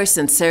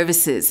in-person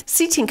services.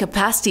 Seating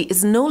capacity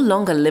is no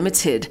longer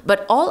limited,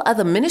 but all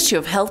other Ministry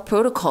of Health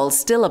protocols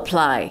still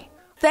apply.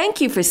 Thank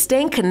you for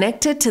staying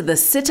connected to the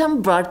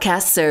CITAM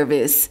broadcast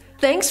service.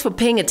 Thanks for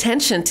paying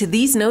attention to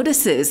these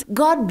notices.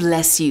 God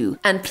bless you,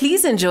 and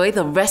please enjoy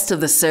the rest of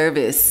the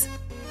service.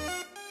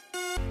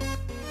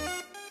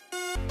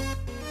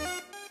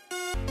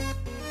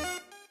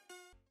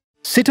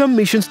 CITAM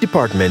Missions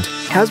Department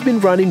has been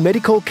running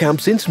medical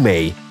camps since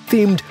May,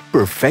 themed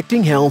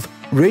Perfecting Health,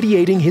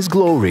 Radiating His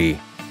Glory.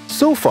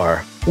 So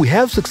far, we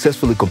have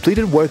successfully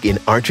completed work in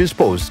Archer's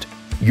Post.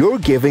 Your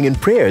giving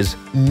and prayers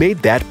made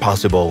that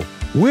possible.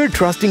 We're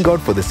trusting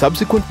God for the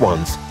subsequent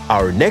ones,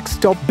 our next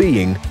stop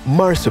being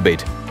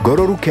Marsabit,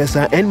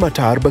 Gororukesa and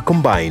Matarba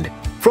combined,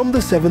 from the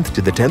 7th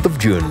to the 10th of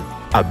June.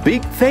 A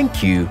big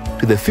thank you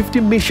to the 50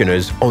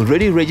 missioners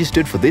already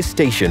registered for this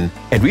station,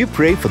 and we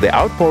pray for the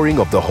outpouring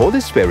of the Holy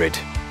Spirit.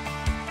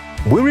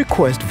 We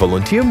request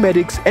volunteer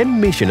medics and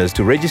missioners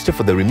to register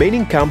for the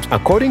remaining camps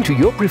according to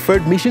your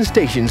preferred mission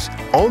stations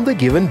on the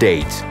given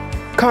dates.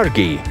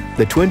 Kargi,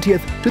 the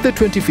 20th to the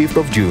 25th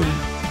of June.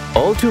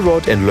 All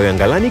Turot and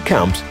Loyangalani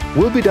camps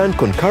will be done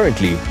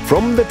concurrently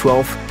from the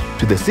 12th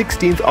to the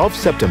 16th of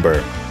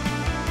September.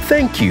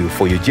 Thank you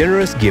for your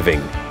generous giving.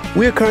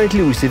 We are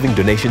currently receiving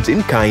donations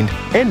in kind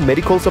and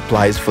medical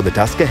supplies for the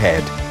task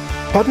ahead.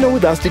 Partner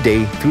with us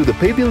today through the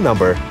paybill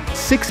number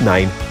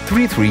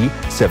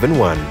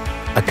 693371.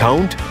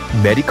 Account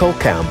Medical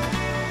Camp.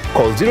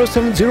 Call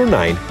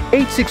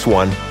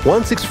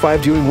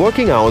 0709-861-165 during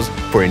working hours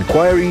for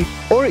inquiry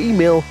or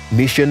email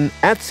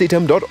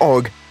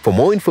mission@citam.org for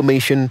more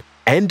information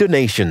and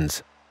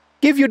donations.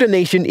 Give your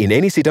donation in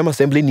any CITAM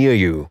assembly near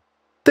you.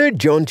 3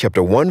 John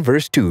chapter 1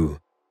 verse 2.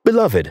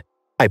 Beloved,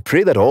 I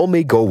pray that all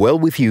may go well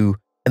with you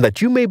and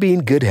that you may be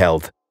in good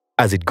health,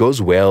 as it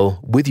goes well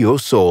with your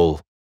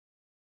soul.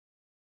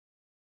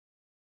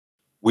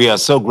 We are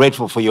so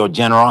grateful for your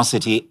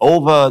generosity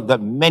over the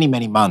many,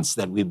 many months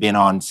that we've been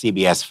on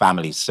CBS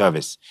Family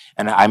Service.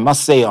 And I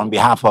must say, on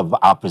behalf of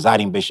our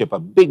presiding bishop, a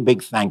big,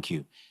 big thank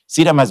you.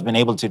 CITAM has been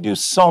able to do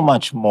so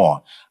much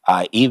more,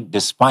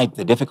 despite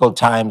the difficult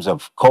times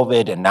of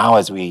COVID. And now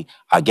as we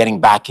are getting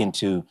back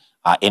into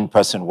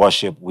in-person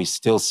worship, we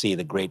still see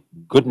the great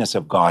goodness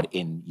of God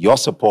in your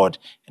support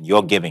and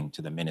your giving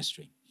to the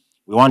ministry.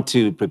 We want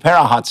to prepare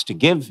our hearts to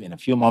give. In a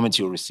few moments,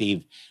 you'll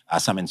receive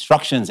some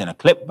instructions in a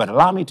clip, but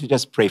allow me to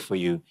just pray for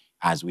you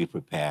as we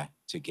prepare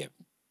to give.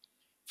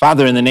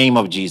 Father, in the name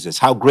of Jesus,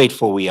 how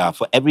grateful we are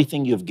for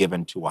everything you've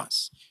given to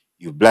us.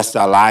 You've blessed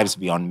our lives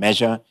beyond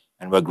measure,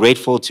 and we're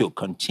grateful to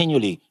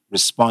continually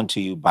respond to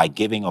you by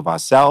giving of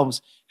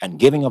ourselves and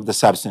giving of the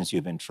substance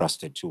you've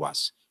entrusted to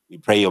us. We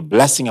pray your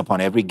blessing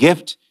upon every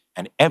gift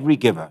and every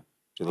giver,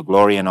 to the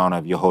glory and honor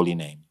of your holy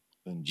name.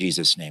 In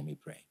Jesus' name we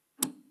pray.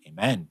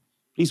 Amen.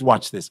 Please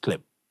watch this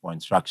clip for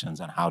instructions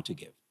on how to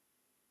give.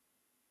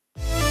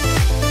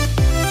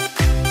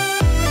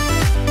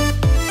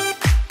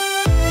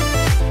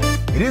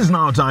 It is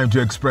now time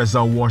to express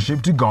our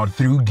worship to God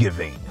through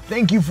giving.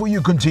 Thank you for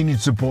your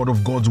continued support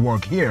of God's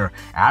work here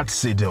at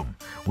CITAM.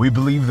 We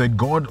believe that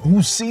God,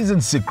 who sees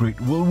in secret,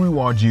 will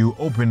reward you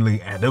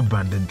openly and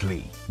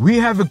abundantly. We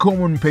have a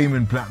common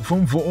payment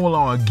platform for all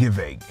our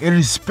giving,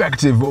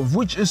 irrespective of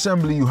which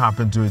assembly you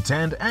happen to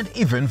attend and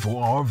even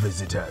for our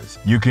visitors.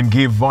 You can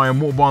give via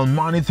mobile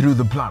money through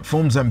the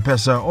platform's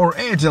M-Pesa or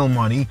Airtel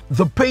Money.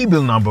 The pay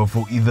bill number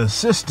for either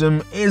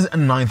system is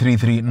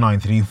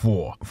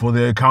 933934. For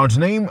the account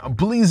name,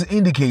 please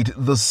indicate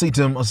the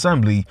CITAM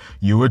assembly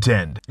you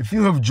attend. If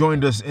you have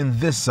joined us in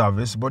this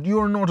service but you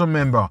are not a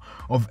member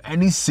of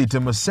any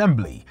CITAM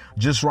assembly,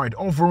 just write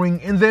offering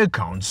in the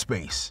account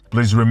space.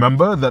 Please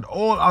remember that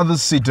all other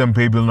CITAM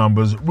pay bill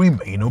numbers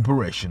remain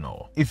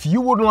operational. If you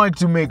would like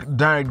to make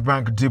direct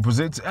bank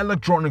deposits,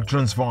 electronic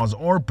transfers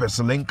or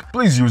PesaLink,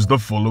 please use the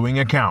following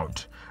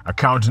account.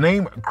 Account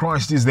name,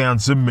 Christ is the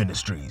Answer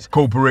Ministries.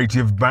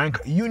 Cooperative Bank,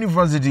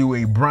 University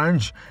Way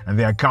Branch, and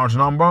the account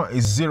number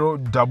is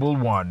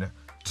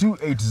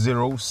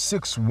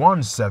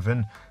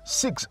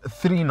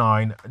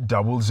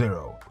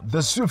 011-280-617-63900.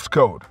 The SWIFT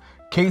code,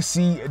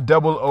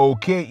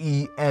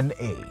 KCOOKENA.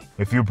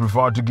 If you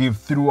prefer to give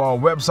through our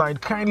website,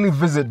 kindly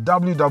visit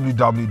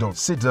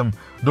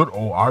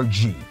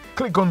www.citam.org.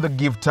 Click on the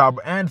Give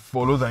tab and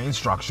follow the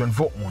instruction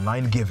for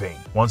online giving.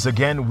 Once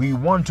again, we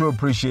want to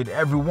appreciate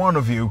every one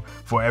of you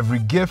for every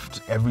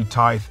gift, every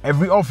tithe,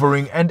 every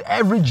offering, and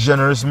every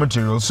generous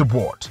material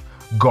support.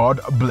 God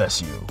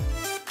bless you.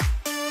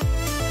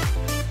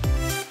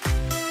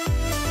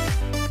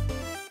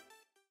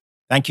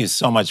 Thank you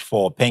so much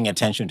for paying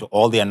attention to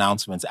all the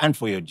announcements and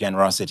for your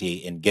generosity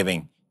in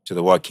giving to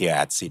the work here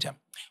at CITAM.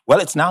 Well,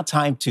 it's now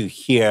time to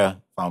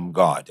hear from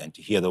God and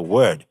to hear the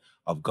word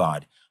of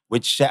God,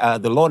 which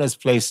the Lord has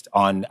placed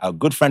on a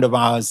good friend of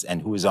ours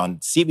and who is on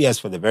CBS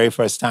for the very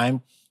first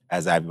time.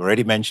 As I've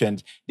already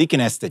mentioned,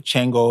 Deacon Esther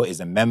Chengo is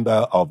a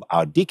member of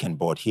our deacon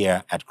board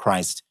here at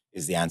Christ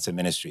is the Answer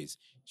Ministries.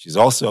 She's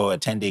also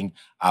attending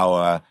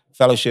our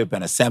fellowship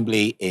and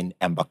assembly in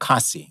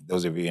Embakasi.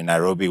 Those of you in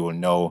Nairobi will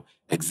know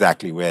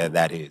exactly where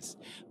that is.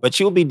 But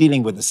she'll be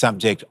dealing with the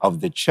subject of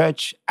the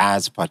church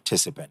as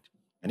participant.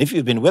 And if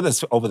you've been with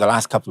us over the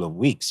last couple of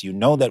weeks, you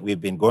know that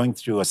we've been going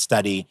through a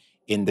study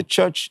in the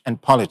church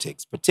and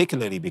politics,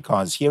 particularly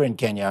because here in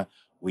Kenya,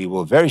 we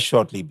will very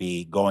shortly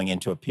be going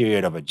into a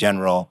period of a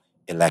general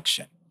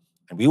election.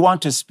 And we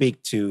want to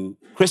speak to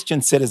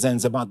Christian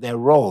citizens about their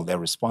role, their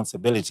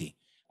responsibility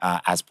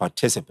as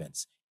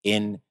participants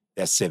in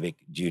their civic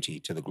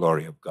duty to the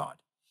glory of God.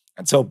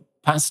 And so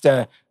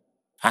Pastor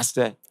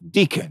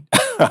Deacon,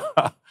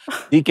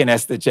 Deacon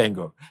Esther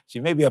Chengo, she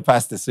may be a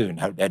pastor soon,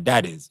 her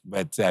dad is,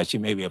 but she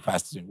may be a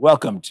pastor soon.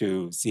 Welcome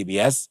to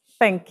CBS.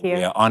 Thank you.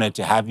 We are honored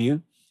to have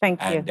you.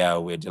 Thank you.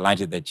 And we're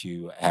delighted that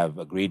you have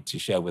agreed to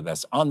share with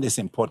us on this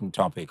important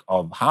topic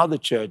of how the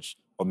church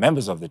or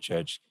members of the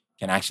church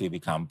can actually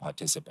become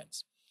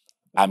participants.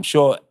 I'm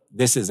sure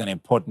this is an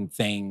important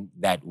thing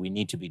that we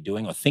need to be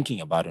doing or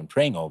thinking about and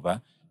praying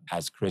over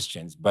as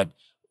Christians. But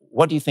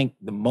what do you think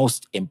the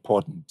most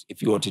important,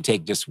 if you were to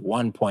take just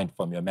one point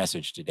from your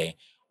message today,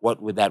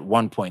 what would that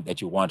one point that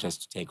you want us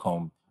to take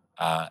home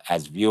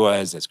as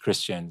viewers, as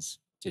Christians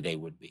today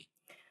would be?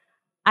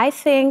 I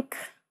think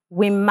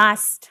we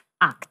must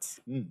act.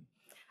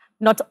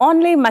 Not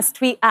only must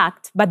we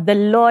act, but the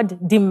Lord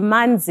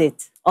demands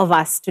it of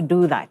us to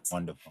do that.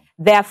 Wonderful.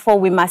 Therefore,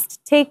 we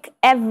must take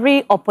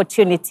every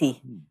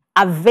opportunity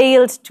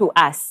availed to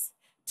us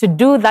to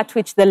do that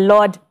which the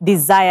Lord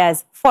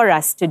desires for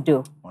us to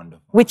do,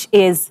 which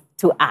is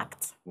to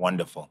act.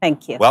 Wonderful.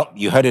 Thank you. Well,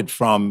 you heard it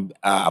from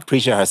a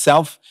preacher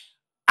herself.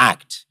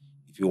 Act.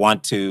 If you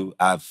want to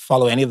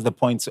follow any of the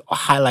points or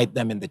highlight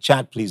them in the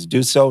chat, please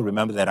do so.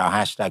 Remember that our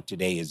hashtag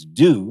today is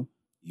Do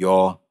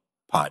Your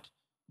Part.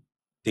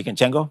 Deacon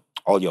Chengo,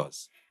 all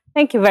yours.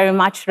 Thank you very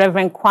much,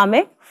 Reverend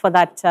Kwame, for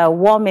that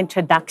warm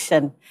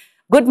introduction.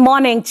 Good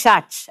morning,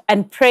 church,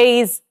 and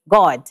praise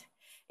God.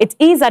 It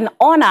is an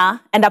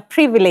honor and a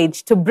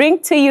privilege to bring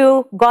to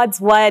you God's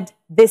word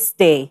this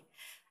day.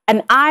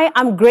 And I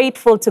am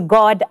grateful to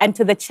God and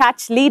to the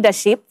church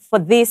leadership for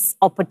this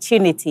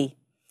opportunity.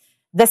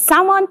 The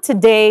sermon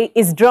today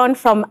is drawn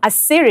from a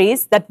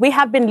series that we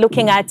have been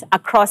looking at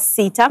across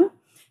CITAM,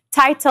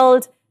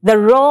 titled The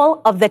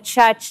Role of the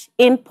Church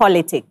in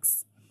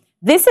Politics.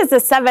 This is the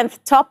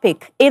 7th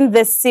topic in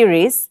this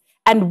series,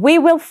 and we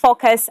will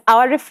focus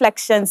our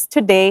reflections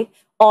today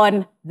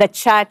on the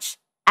church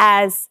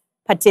as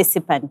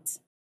participant.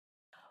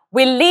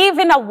 We live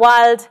in a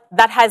world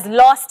that has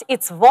lost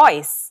its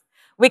voice.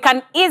 We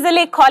can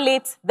easily call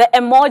it the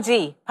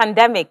emoji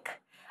pandemic,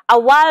 a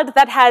world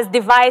that has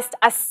devised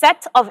a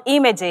set of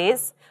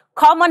images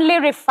commonly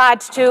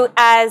referred to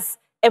as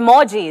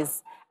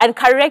emojis and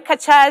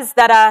caricatures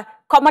that are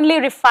commonly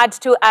referred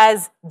to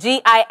as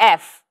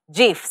GIFs,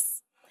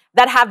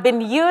 that have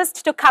been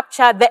used to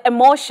capture the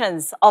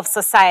emotions of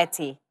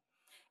society.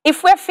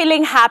 If we're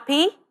feeling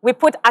happy, we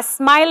put a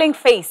smiling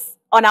face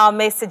on our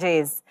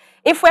messages.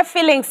 If we're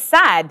feeling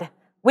sad,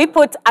 we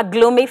put a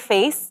gloomy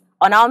face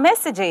on our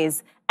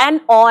messages,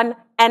 and on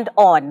and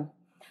on.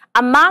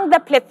 Among the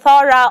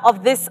plethora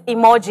of these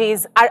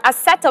emojis are a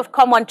set of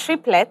common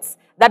triplets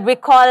that we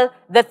call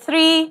the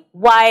 3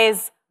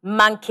 wise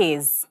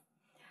monkeys.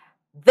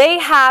 They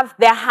have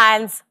their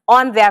hands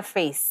on their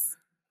face.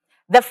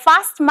 The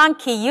first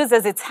monkey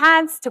uses its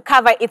hands to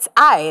cover its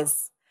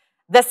eyes.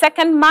 The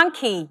second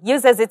monkey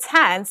uses its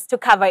hands to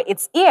cover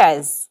its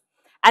ears.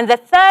 And the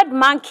third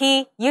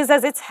monkey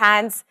uses its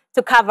hands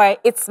to cover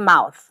its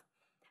mouth.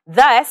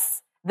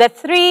 Thus, the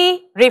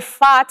 3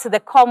 refer to the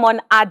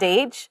common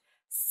adage,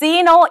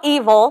 see no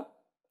evil,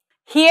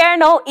 hear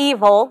no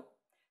evil,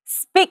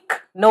 speak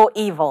no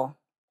evil.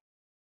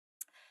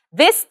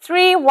 These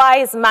 3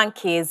 wise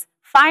monkeys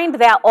find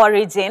their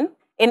origin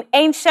in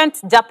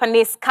ancient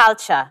Japanese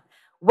culture,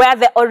 where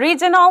the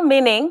original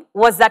meaning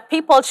was that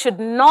people should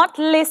not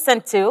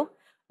listen to,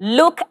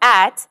 look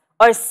at,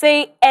 or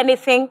say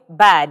anything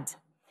bad.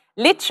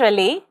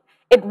 Literally,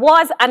 it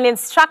was an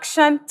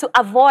instruction to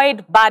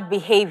avoid bad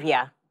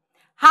behavior.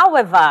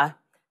 However,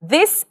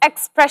 this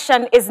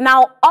expression is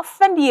now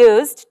often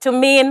used to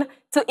mean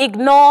to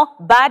ignore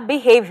bad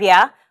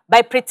behavior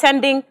by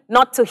pretending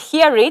not to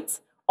hear it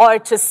or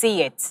to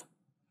see it.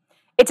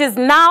 It is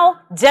now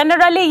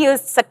generally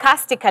used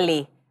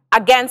sarcastically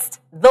against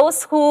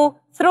those who,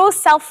 through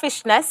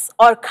selfishness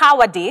or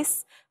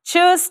cowardice,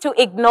 choose to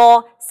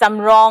ignore some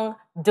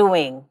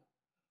wrongdoing.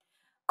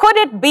 Could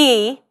it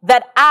be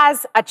that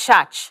as a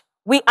church,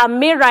 we are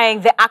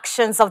mirroring the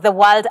actions of the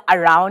world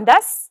around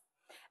us?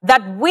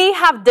 That we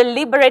have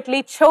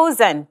deliberately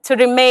chosen to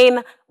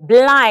remain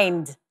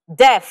blind,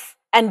 deaf,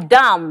 and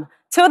dumb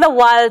to the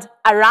world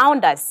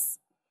around us,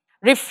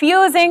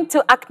 refusing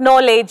to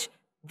acknowledge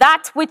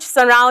that which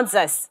surrounds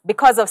us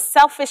because of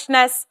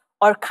selfishness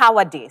or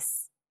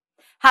cowardice?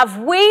 Have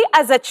we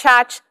as a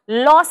church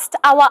lost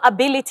our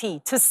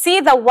ability to see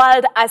the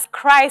world as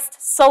Christ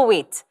saw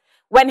it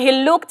when he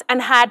looked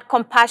and had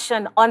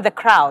compassion on the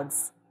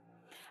crowds?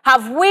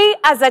 Have we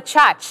as a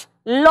church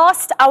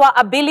lost our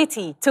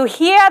ability to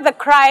hear the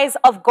cries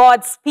of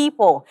God's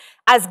people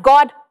as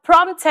God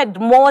prompted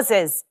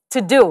Moses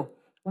to do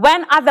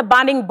when at the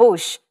burning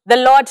bush the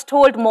Lord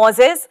told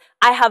Moses,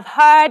 I have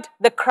heard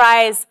the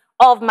cries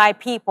of my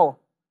people?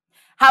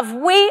 Have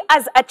we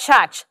as a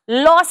church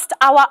lost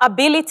our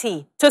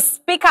ability to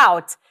speak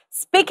out,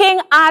 speaking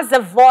as the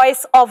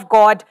voice of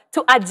God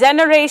to a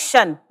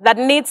generation that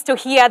needs to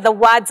hear the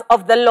words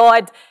of the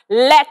Lord,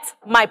 let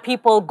my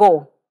people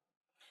go?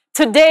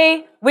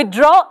 Today, we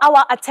draw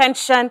our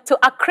attention to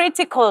a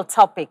critical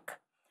topic,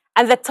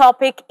 and the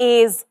topic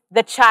is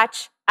the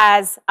church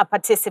as a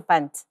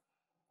participant.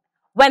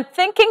 When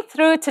thinking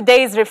through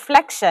today's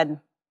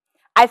reflection,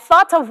 I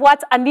thought of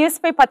what a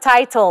newspaper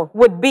title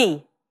would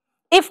be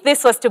if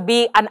this was to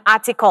be an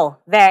article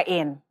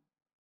therein.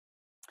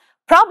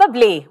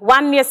 Probably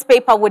one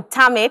newspaper would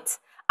term it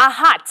a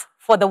heart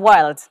for the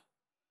world.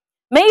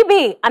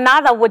 Maybe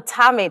another would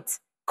term it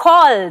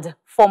called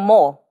for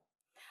more.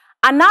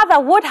 Another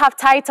would have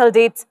titled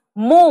it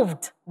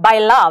Moved by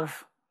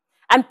Love.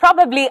 And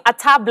probably a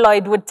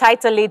tabloid would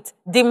title it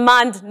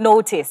Demand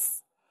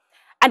Notice.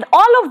 And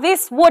all of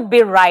this would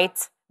be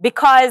right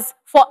because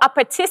for a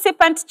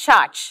participant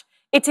church,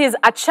 it is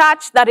a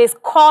church that is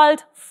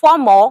called for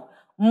more,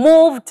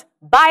 moved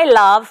by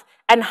love,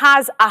 and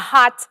has a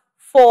heart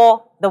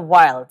for the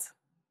world.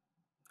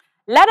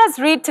 Let us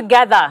read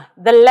together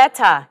the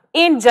letter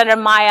in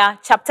Jeremiah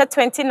chapter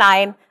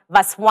 29,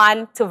 verse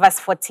 1 to verse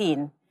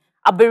 14.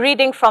 I'll be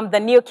reading from the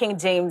New King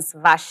James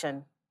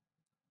Version.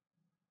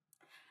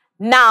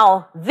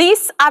 Now,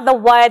 these are the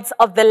words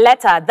of the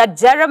letter that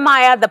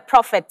Jeremiah the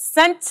prophet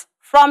sent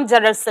from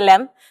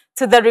Jerusalem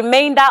to the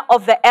remainder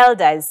of the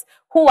elders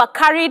who were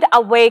carried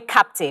away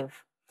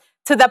captive,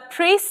 to the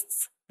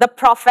priests, the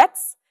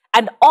prophets,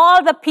 and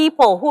all the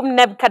people whom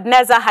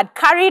Nebuchadnezzar had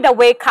carried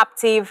away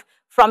captive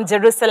from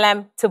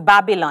Jerusalem to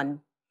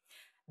Babylon.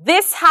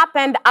 This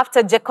happened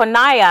after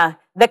Jeconiah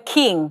the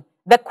king,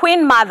 the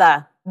queen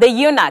mother, the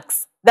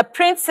eunuchs, the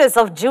princes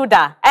of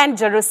Judah and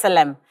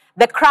Jerusalem,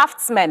 the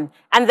craftsmen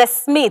and the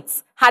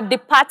smiths had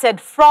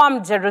departed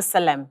from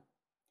Jerusalem.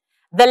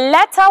 The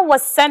letter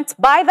was sent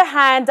by the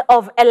hand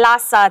of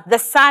Elasah, the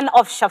son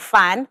of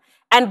Shaphan,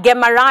 and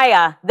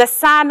Gemariah, the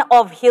son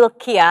of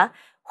Hilkiah,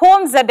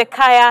 whom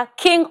Zedekiah,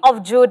 king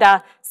of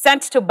Judah,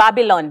 sent to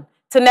Babylon,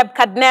 to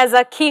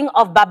Nebuchadnezzar, king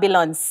of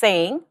Babylon,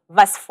 saying,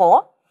 verse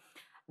 4,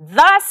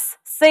 Thus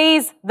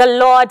says the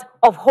Lord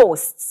of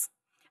hosts,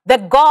 the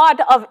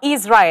God of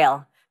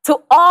Israel,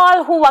 to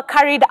all who were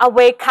carried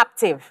away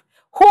captive,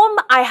 whom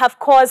I have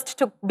caused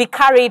to be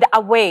carried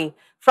away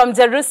from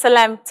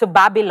Jerusalem to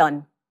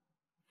Babylon.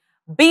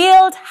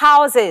 Build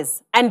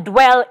houses and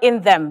dwell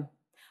in them.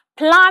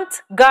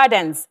 Plant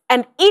gardens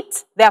and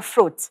eat their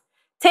fruit.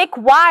 Take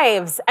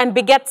wives and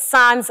beget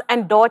sons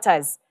and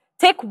daughters.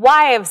 Take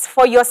wives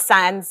for your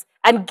sons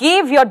and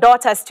give your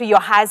daughters to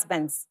your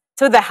husbands,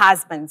 to the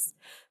husbands,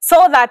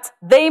 so that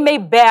they may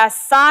bear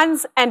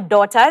sons and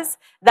daughters,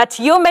 that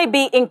you may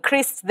be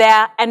increased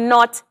there and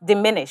not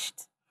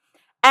diminished.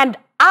 And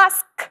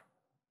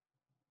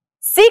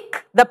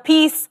seek the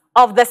peace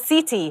of the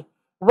city,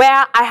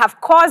 where I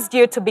have caused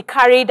you to be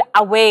carried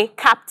away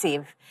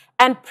captive,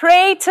 and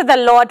pray to the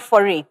Lord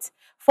for it,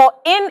 for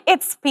in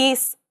its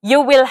peace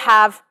you will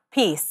have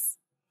peace.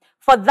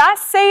 For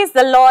thus says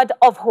the Lord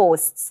of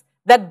hosts,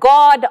 the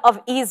God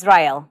of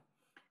Israel,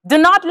 do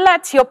not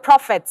let your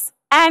prophets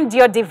and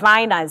your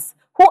diviners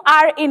who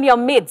are in your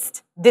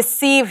midst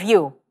deceive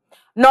you,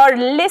 nor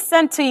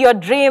listen to your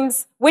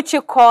dreams which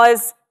you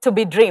cause to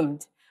be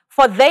dreamed.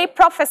 For they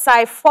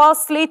prophesy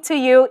falsely to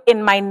you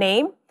in my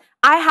name.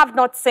 I have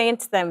not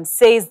sent them,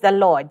 says the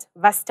Lord.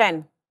 Verse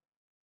 10.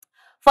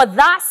 For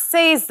thus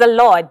says the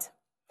Lord,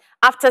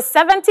 after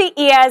 70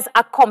 years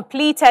are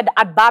completed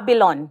at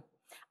Babylon,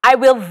 I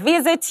will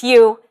visit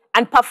you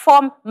and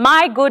perform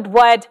my good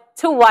word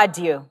toward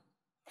you,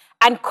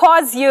 and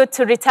cause you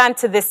to return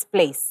to this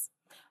place.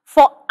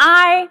 For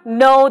I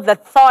know the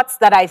thoughts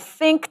that I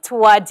think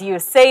toward you,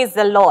 says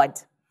the Lord,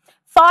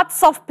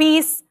 thoughts of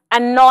peace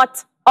and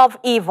not of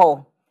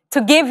evil,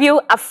 to give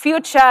you a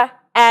future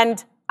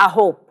and a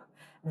hope.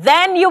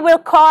 Then you will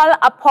call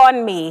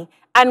upon me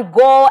and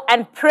go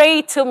and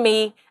pray to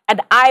me,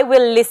 and I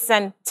will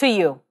listen to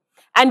you.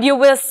 And you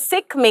will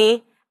seek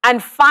me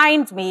and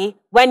find me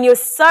when you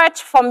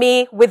search for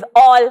me with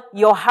all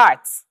your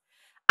hearts.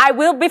 I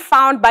will be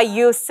found by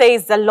you,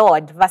 says the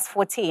Lord. Verse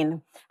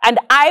 14. And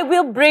I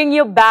will bring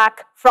you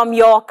back from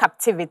your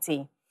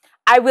captivity.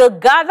 I will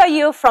gather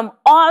you from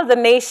all the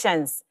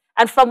nations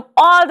and from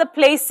all the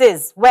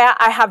places where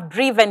I have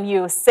driven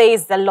you,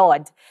 says the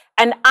Lord.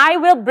 And I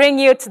will bring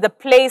you to the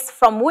place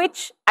from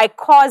which I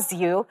caused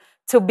you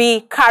to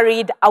be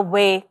carried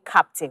away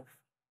captive.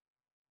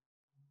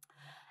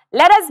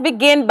 Let us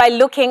begin by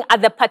looking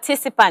at the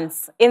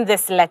participants in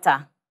this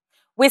letter.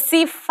 We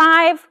see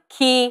 5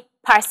 key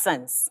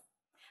persons.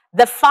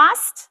 The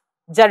first,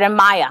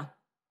 Jeremiah.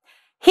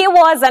 He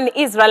was an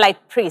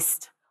Israelite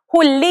priest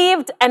who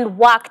lived and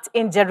worked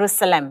in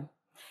Jerusalem.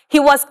 He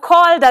was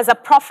called as a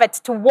prophet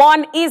to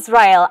warn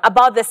Israel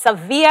about the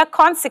severe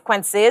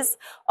consequences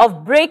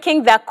of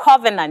breaking their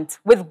covenant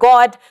with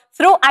God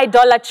through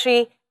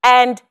idolatry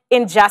and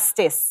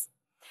injustice.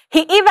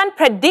 He even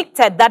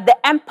predicted that the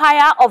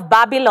empire of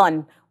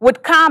Babylon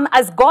would come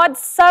as God's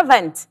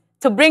servant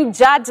to bring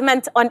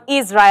judgment on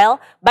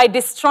Israel by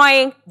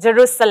destroying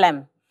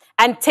Jerusalem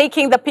and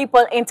taking the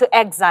people into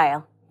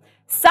exile.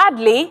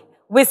 Sadly,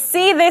 we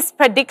see this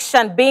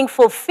prediction being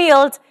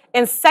fulfilled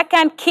in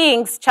 2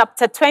 Kings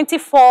chapter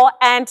 24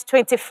 and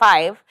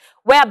 25,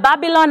 where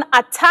Babylon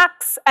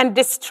attacks and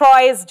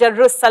destroys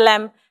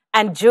Jerusalem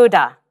and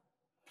Judah.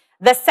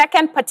 The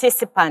second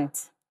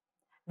participant,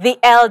 the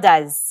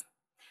elders.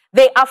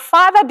 They are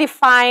further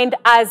defined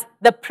as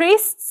the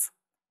priests,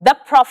 the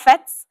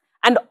prophets,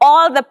 and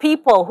all the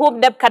people whom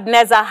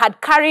Nebuchadnezzar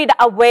had carried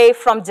away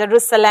from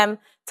Jerusalem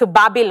to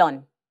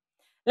Babylon.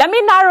 Let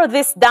me narrow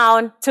this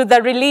down to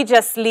the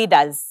religious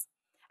leaders.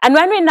 And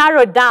when we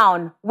narrow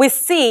down, we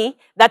see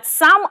that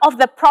some of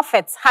the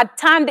prophets had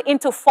turned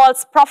into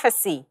false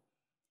prophecy.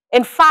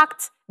 In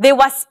fact, they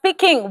were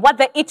speaking what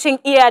the itching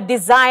ear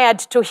desired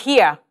to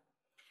hear.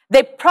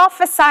 They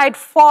prophesied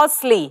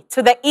falsely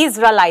to the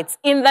Israelites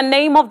in the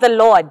name of the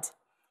Lord,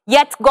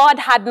 yet God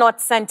had not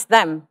sent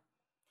them.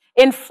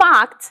 In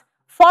fact,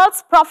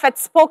 false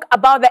prophets spoke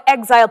about the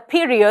exile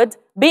period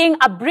being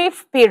a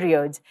brief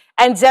period,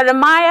 and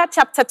Jeremiah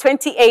chapter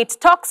 28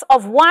 talks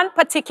of one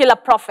particular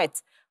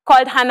prophet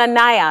called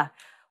Hananiah,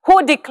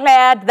 who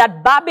declared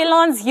that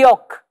Babylon's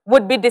yoke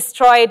would be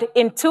destroyed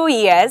in 2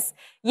 years,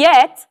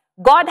 yet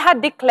God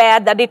had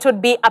declared that it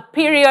would be a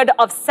period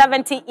of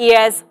 70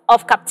 years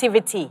of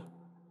captivity.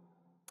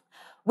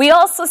 We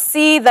also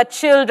see the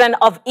children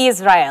of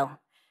Israel.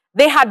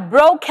 They had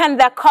broken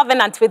their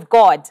covenant with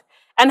God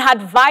and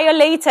had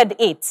violated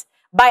it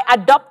by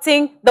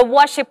adopting the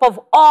worship of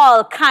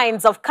all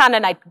kinds of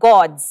Canaanite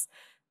gods,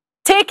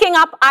 taking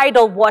up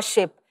idol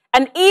worship,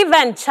 and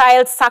even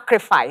child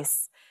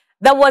sacrifice.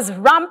 There was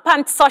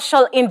rampant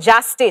social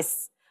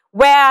injustice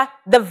where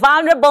the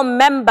vulnerable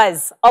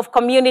members of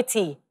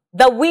community,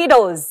 the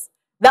widows,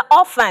 the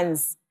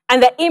orphans,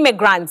 and the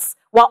immigrants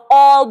were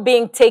all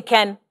being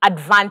taken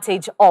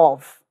advantage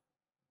of.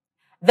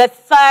 The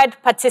third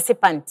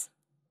participant,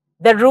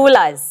 the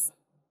rulers.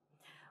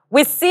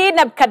 We see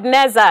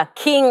Nebuchadnezzar,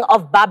 king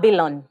of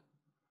Babylon.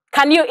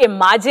 Can you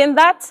imagine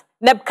that?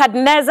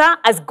 Nebuchadnezzar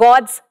as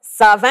God's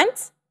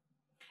servant?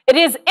 It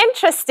is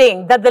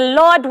interesting that the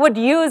Lord would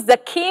use the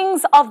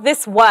kings of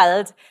this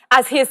world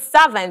as his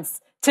servants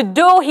to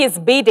do his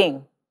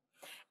bidding.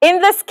 In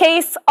this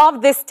case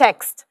of this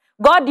text,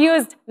 God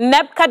used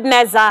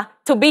Nebuchadnezzar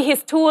to be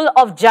his tool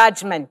of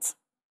judgment.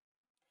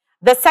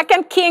 The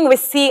second king we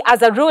see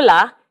as a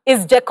ruler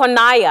is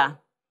Jeconiah.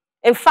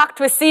 In fact,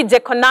 we see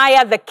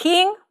Jeconiah the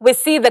king, we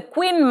see the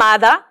queen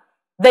mother,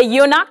 the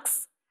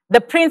eunuchs,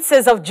 the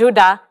princes of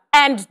Judah,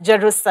 and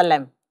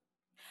Jerusalem.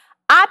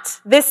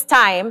 At this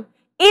time,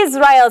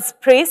 Israel's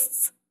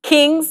priests,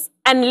 kings,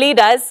 and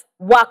leaders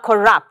were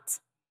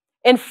corrupt.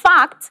 In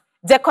fact,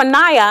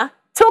 Jeconiah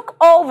took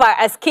over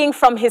as king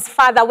from his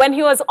father when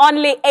he was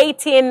only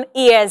 18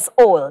 years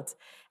old.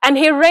 And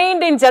he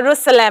reigned in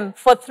Jerusalem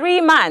for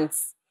 3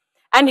 months.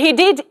 And he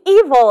did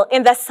evil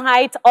in the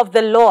sight of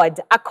the Lord,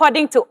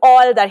 according to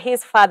all that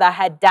his father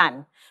had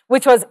done,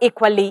 which was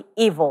equally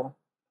evil.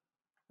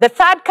 The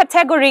third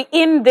category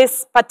in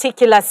this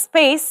particular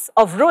space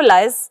of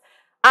rulers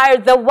are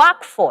the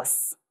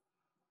workforce.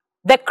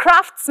 The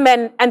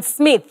craftsmen and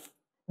smiths,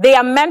 they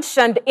are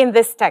mentioned in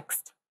this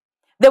text.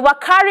 They were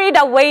carried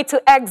away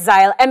to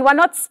exile and were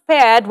not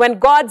spared when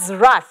God's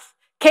wrath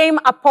came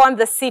upon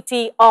the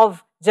city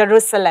of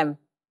Jerusalem.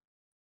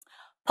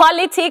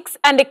 Politics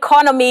and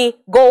economy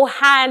go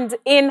hand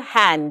in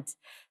hand.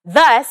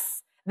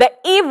 Thus, the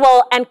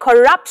evil and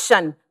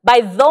corruption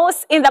by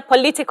those in the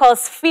political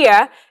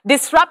sphere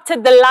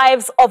disrupted the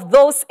lives of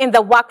those in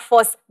the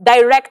workforce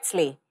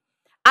directly,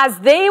 as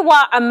they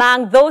were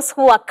among those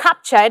who were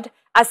captured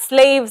as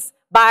slaves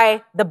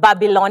by the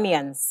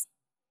Babylonians.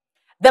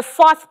 The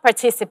fourth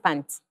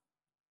participant,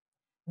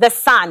 the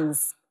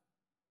sons.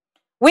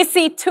 We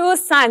see two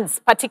sons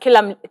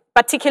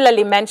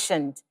particularly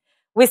mentioned.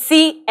 We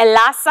see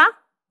Elasa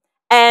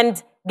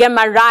and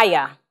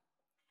Gemariah.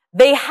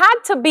 They had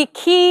to be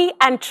key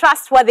and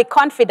trustworthy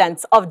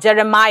confidants of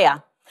Jeremiah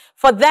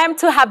for them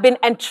to have been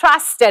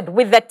entrusted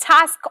with the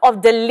task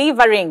of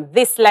delivering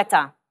this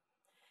letter.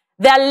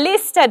 They are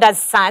listed as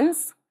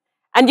sons,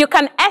 and you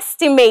can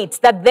estimate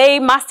that they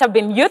must have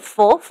been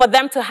youthful for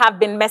them to have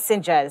been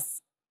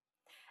messengers.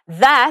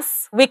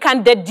 Thus, we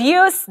can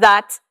deduce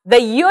that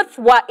the youth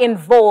were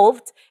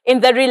involved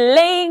in the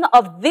relaying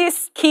of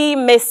this key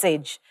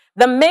message,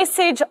 the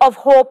message of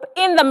hope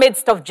in the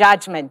midst of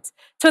judgment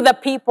to the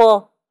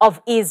people of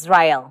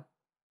Israel.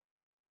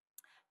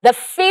 The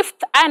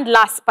fifth and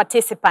last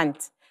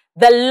participant,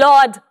 the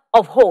Lord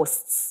of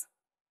hosts.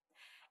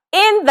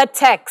 In the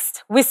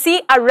text, we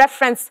see a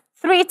reference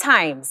 3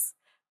 times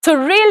to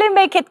really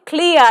make it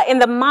clear in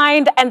the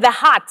mind and the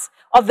heart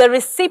of the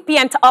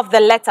recipient of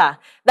the letter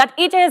that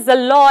it is the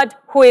Lord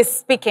who is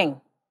speaking.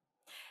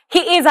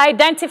 He is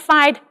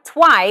identified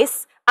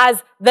twice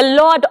as the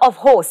Lord of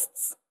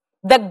hosts,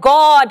 the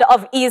God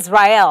of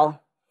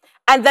Israel.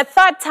 And the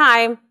third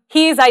time,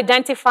 he is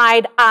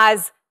identified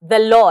as the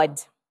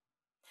Lord.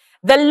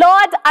 The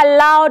Lord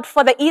allowed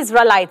for the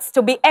Israelites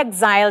to be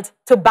exiled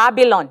to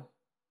Babylon.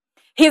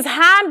 His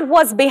hand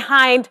was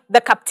behind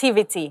the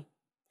captivity.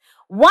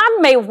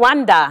 One may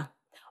wonder,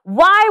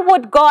 why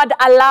would God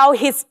allow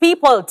his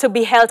people to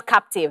be held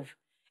captive?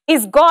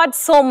 Is God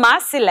so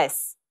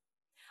merciless?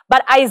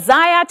 But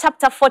Isaiah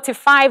chapter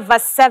 45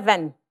 verse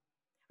 7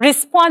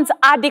 responds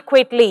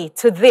adequately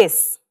to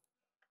this.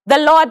 The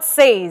Lord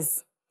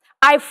says,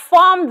 I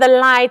form the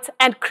light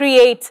and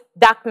create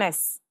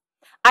darkness.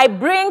 I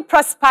bring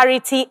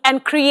prosperity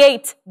and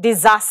create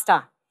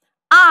disaster.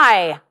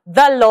 I,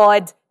 the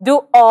Lord,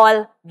 do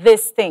all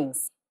these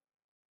things.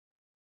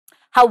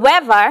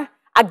 However,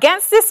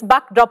 against this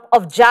backdrop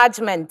of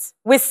judgment,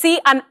 we see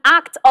an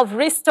act of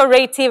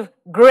restorative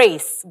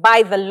grace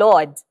by the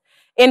Lord.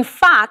 In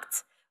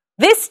fact,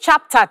 this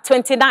chapter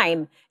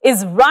 29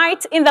 is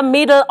right in the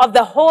middle of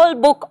the whole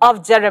book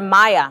of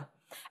Jeremiah.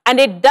 And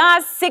it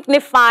does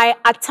signify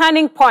a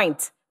turning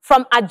point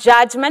from a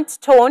judgment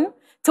tone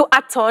to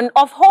a tone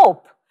of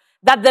hope,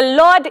 that the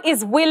Lord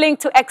is willing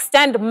to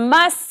extend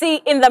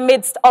mercy in the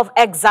midst of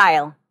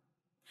exile.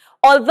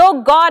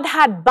 Although God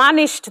had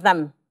banished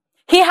them,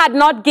 he had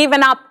not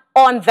given up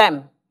on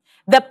them.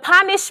 The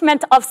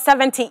punishment of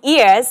 70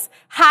 years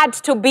had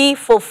to be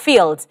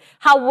fulfilled.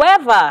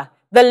 However,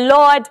 the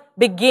Lord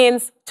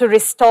begins to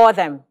restore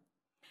them.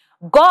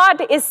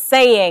 God is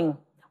saying,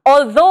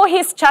 although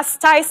his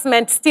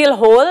chastisement still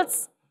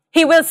holds,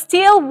 he will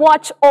still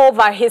watch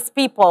over his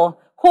people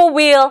who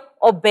will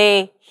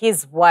obey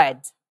his word.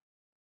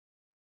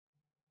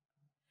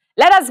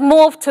 Let us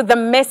move to the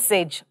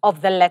message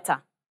of the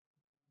letter.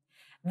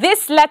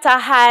 This letter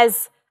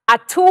has a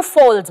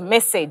twofold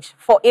message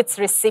for its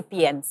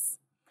recipients.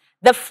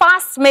 The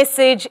first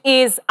message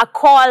is a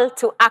call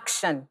to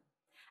action,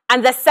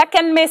 and the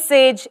second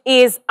message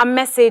is a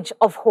message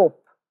of hope.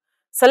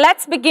 So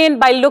let's begin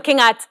by looking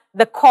at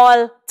the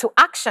call to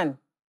action.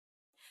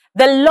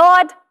 The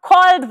Lord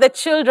called the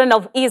children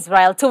of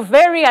Israel to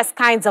various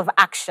kinds of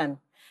action.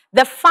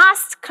 The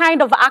first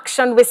kind of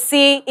action we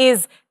see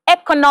is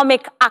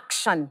economic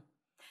action.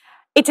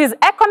 It is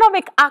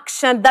economic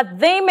action that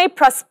they may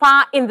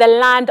prosper in the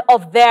land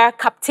of their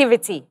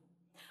captivity.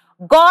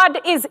 God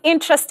is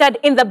interested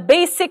in the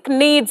basic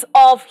needs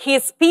of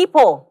his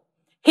people.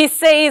 He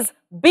says,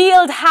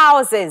 build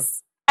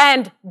houses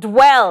and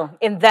dwell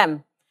in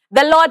them.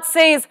 The Lord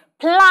says,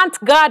 plant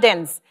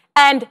gardens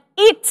and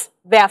eat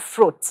their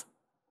fruit.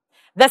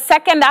 The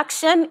second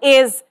action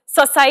is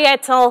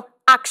societal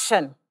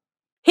action.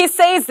 He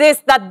says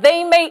this, that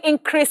they may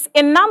increase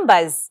in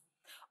numbers.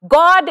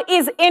 God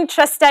is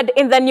interested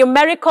in the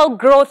numerical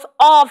growth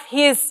of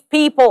his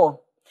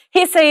people.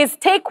 He says,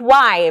 take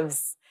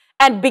wives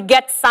and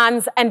beget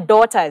sons and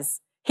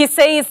daughters. He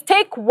says,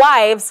 take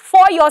wives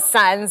for your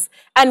sons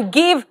and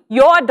give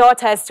your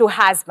daughters to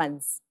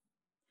husbands.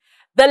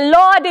 The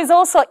Lord is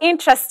also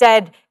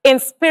interested in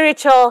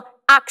spiritual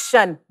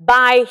action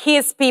by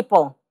his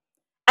people.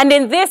 And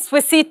in this,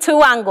 we see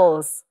two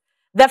angles.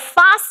 The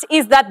first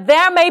is that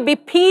there may be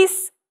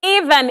peace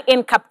even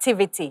in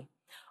captivity.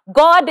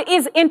 God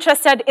is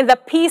interested in the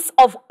peace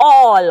of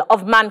all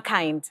of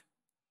mankind.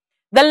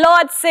 The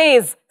Lord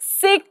says,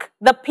 seek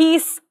the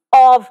peace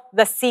of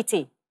the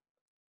city.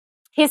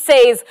 He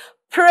says,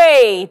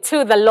 pray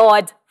to the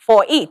Lord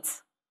for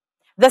it.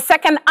 The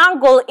second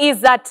angle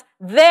is that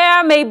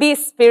there may be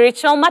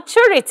spiritual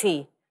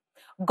maturity.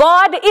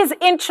 God is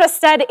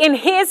interested in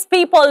his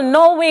people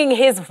knowing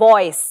his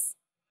voice.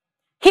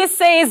 He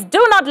says,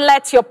 do not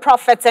let your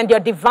prophets and your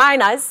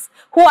diviners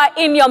who are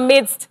in your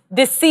midst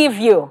deceive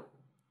you,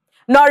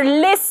 nor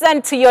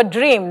listen to your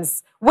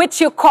dreams,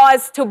 which you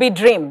cause to be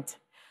dreamed.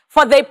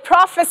 For they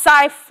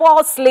prophesy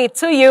falsely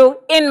to you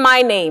in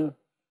my name.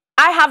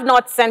 I have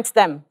not sent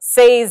them,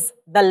 says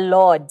the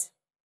Lord.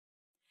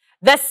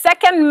 The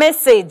second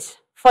message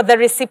for the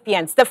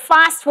recipients. The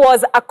first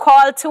was a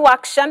call to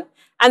action,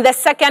 and the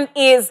second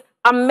is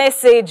a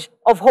message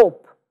of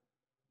hope.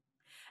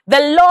 The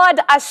Lord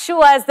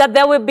assures that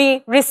there will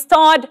be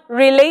restored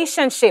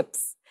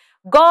relationships.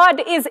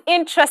 God is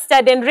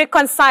interested in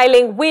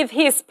reconciling with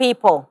his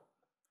people.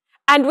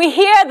 And we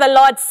hear the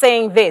Lord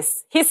saying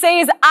this. He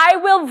says, I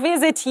will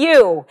visit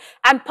you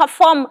and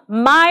perform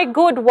my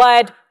good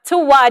word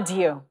toward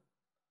you.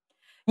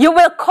 You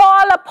will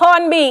call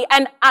upon me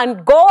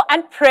and go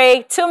and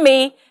pray to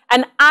me,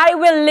 and I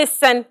will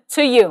listen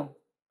to you.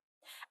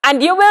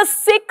 And you will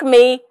seek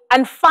me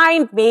and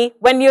find me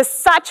when you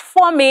search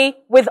for me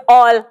with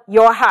all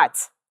your heart.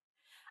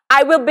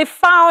 I will be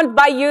found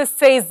by you,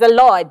 says the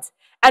Lord,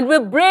 and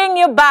will bring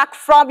you back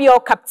from your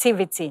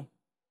captivity.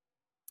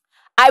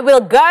 I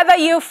will gather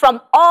you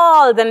from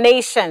all the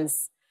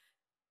nations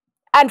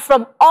and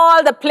from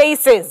all the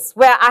places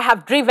where I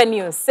have driven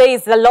you,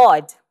 says the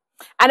Lord.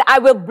 And I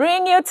will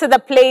bring you to the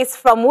place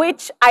from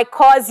which I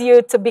cause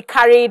you to be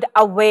carried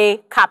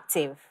away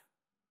captive.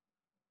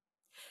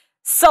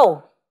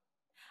 So,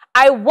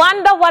 I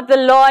wonder what the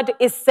Lord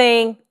is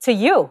saying to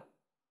you.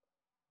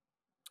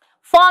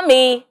 For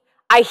me,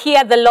 I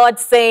hear the Lord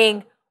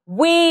saying,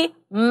 we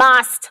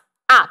must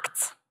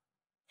act.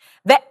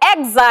 The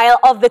exile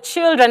of the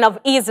children of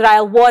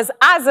Israel was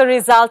as a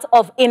result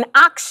of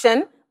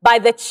inaction by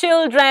the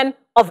children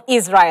of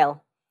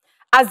Israel,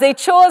 as they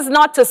chose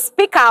not to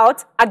speak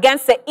out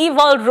against the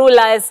evil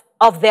rulers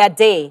of their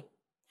day.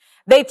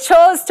 They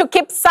chose to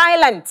keep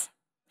silent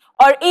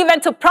or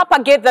even to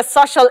propagate the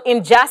social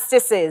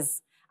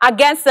injustices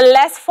against the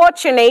less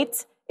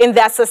fortunate in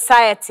their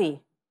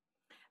society.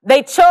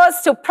 They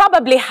chose to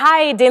probably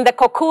hide in the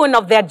cocoon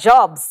of their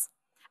jobs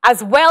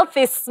as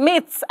wealthy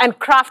smiths and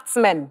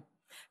craftsmen,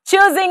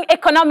 choosing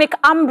economic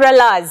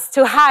umbrellas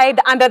to hide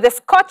under the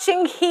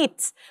scorching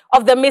heat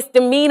of the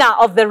misdemeanor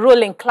of the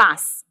ruling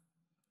class.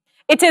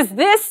 It is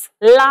this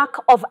lack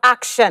of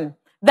action,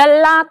 the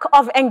lack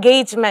of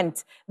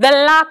engagement, the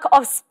lack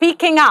of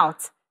speaking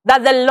out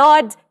that the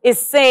Lord is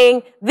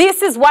saying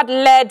this is what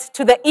led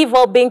to the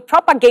evil being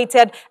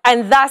propagated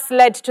and thus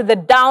led to the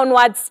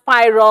downward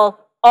spiral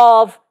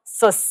of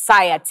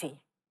society.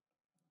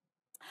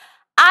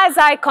 As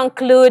I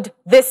conclude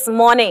this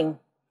morning,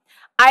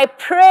 I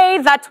pray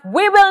that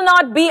we will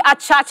not be a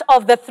church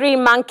of the three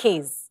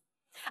monkeys,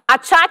 a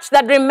church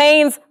that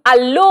remains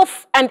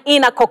aloof and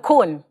in a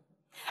cocoon.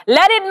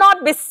 Let it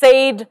not be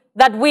said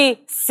that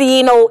we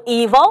see no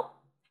evil,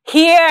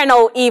 hear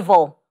no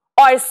evil,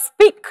 or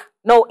speak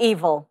no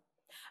evil.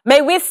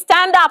 May we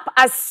stand up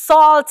as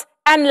salt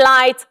and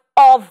light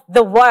of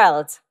the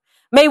world.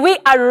 May we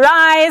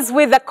arise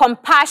with the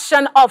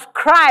compassion of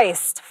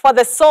Christ for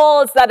the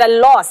souls that are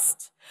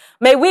lost.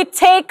 May we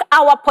take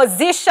our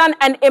position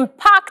and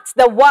impact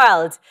the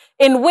world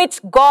in which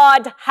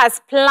God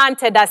has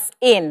planted us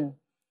in.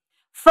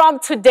 From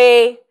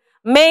today,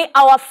 may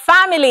our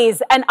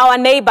families and our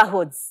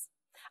neighborhoods,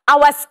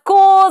 our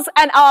schools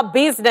and our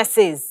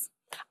businesses,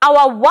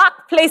 our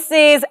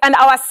workplaces and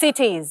our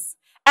cities,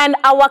 and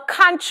our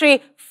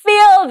country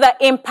feel the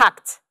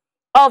impact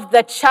of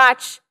the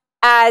church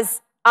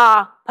as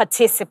a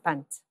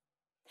participant.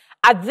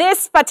 At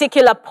this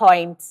particular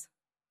point,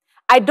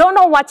 I don't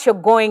know what you're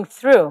going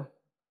through.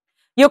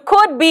 You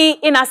could be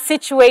in a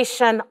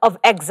situation of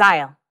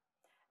exile,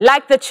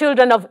 like the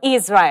children of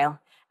Israel,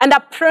 and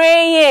are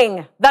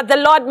praying that the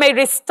Lord may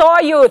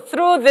restore you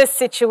through this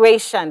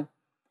situation.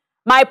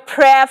 My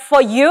prayer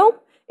for you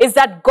is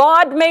that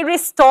God may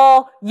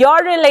restore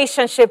your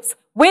relationships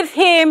with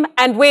him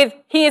and with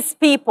his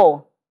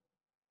people.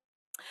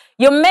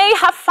 You may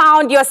have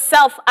found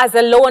yourself as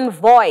a lone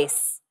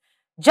voice,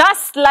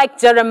 just like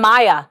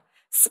Jeremiah,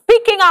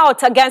 speaking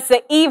out against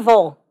the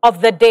evil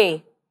of the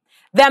day.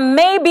 There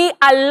may be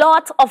a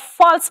lot of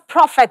false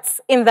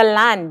prophets in the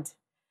land.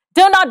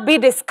 Do not be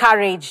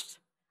discouraged.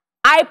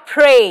 I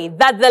pray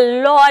that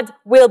the Lord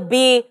will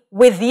be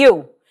with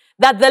you,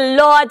 that the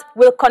Lord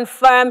will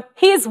confirm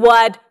his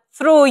word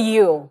through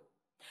you.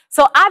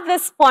 So at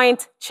this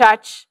point,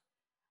 church,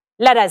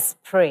 let us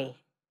pray.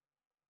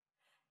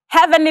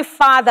 Heavenly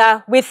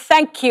Father, we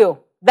thank you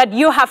that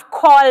you have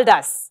called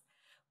us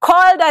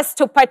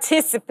to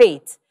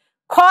participate,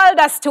 called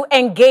us to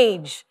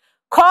engage,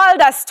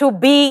 called us to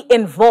be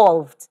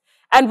involved.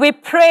 And we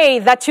pray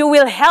that you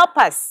will help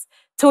us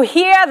to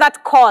hear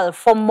that call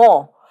for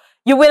more.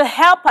 You will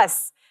help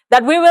us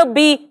that we will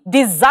be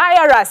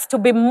desirous to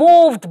be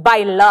moved by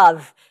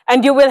love.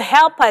 And you will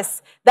help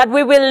us that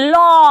we will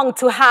long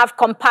to have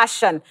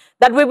compassion,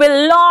 that we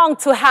will long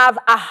to have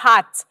a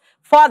heart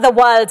for the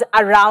world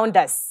around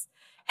us.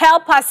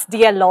 Help us,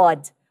 dear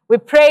Lord. We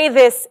pray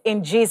this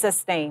in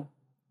Jesus' name.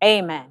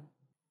 Amen.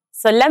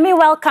 So let me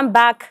welcome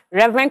back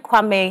Reverend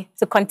Kwame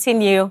to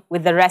continue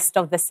with the rest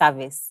of the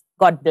service.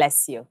 God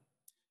bless you.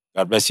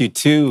 God bless you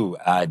too,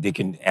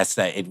 Deacon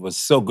Esther. It was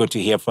so good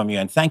to hear from you.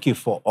 And thank you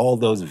for all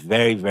those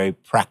very, very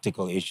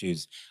practical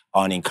issues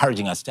on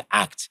encouraging us to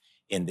act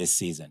in this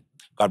season.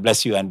 God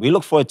bless you. And we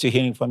look forward to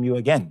hearing from you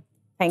again.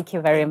 Thank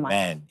you very much.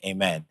 Amen.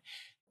 Amen.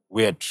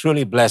 We are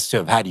truly blessed to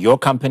have had your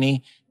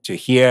company to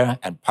hear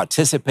and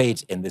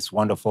participate in this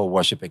wonderful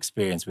worship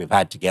experience we've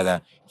had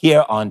together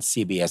here on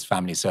CBS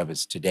Family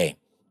Service today.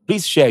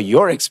 Please share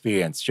your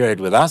experience. Share it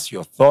with us,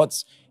 your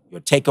thoughts,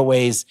 your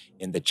takeaways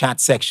in the chat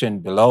section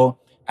below.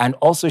 And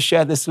also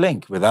share this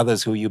link with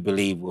others who you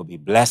believe will be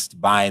blessed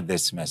by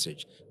this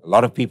message. A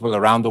lot of people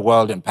around the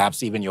world, and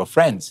perhaps even your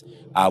friends,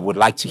 would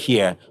like to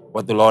hear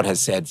what the Lord has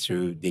said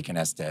through Deacon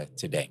Esther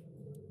today.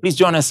 Please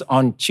join us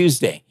on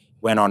Tuesday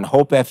when on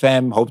Hope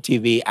FM, Hope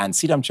TV, and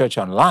CITAM Church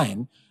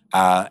Online,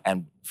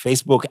 and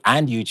Facebook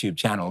and YouTube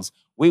channels,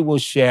 we will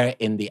share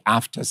in the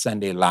After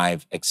Sunday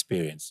Live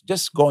experience.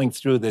 Just going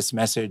through this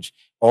message,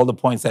 all the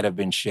points that have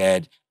been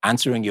shared,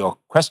 answering your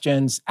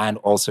questions, and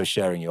also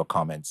sharing your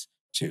comments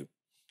too.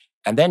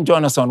 And then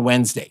join us on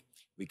Wednesday.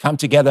 We come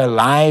together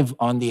live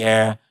on the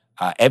air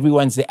every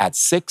Wednesday at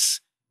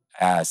 6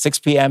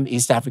 p.m.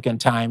 East African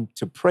time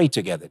to pray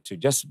together, to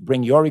just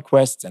bring your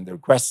requests and the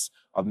requests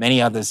of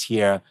many others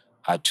here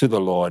to the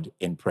Lord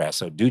in prayer.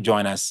 So do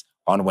join us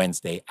on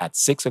Wednesday at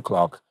 6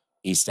 o'clock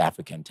East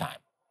African time.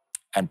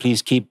 And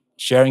please keep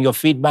sharing your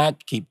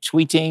feedback, keep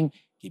tweeting,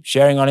 keep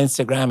sharing on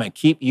Instagram, and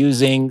keep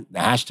using the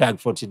hashtag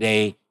for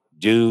today,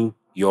 Do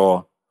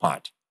Your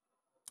Part.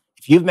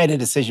 If you've made a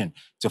decision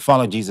to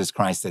follow Jesus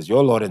Christ as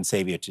your Lord and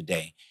Savior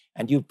today,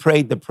 and you've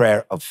prayed the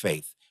prayer of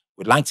faith,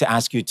 we'd like to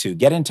ask you to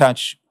get in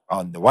touch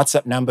on the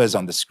WhatsApp numbers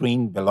on the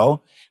screen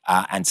below,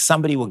 and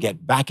somebody will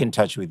get back in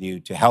touch with you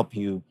to help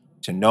you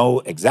to know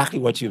exactly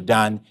what you've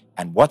done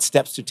and what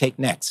steps to take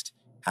next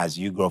as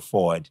you go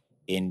forward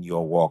in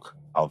your walk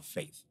of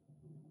faith.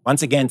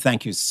 Once again,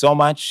 thank you so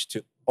much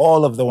to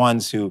all of the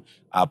ones who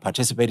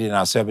participated in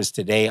our service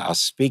today, our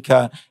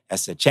speaker,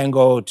 Esther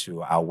Chengo,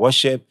 to our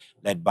worship,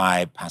 led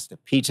by Pastor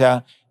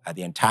Peter,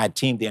 the entire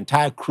team, the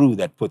entire crew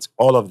that puts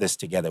all of this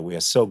together. We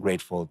are so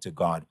grateful to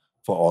God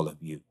for all of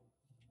you.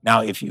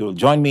 Now, if you'll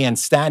join me and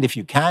stand, if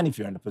you can, if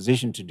you're in a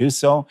position to do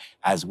so,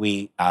 as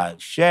we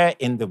share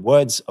in the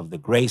words of the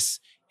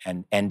grace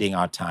and ending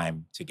our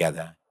time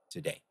together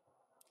today.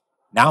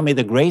 Now may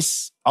the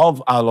grace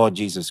of our Lord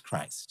Jesus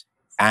Christ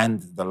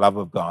and the love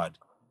of God,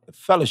 the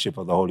fellowship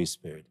of the Holy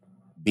Spirit,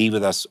 be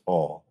with us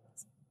all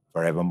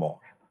forevermore.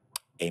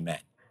 Amen.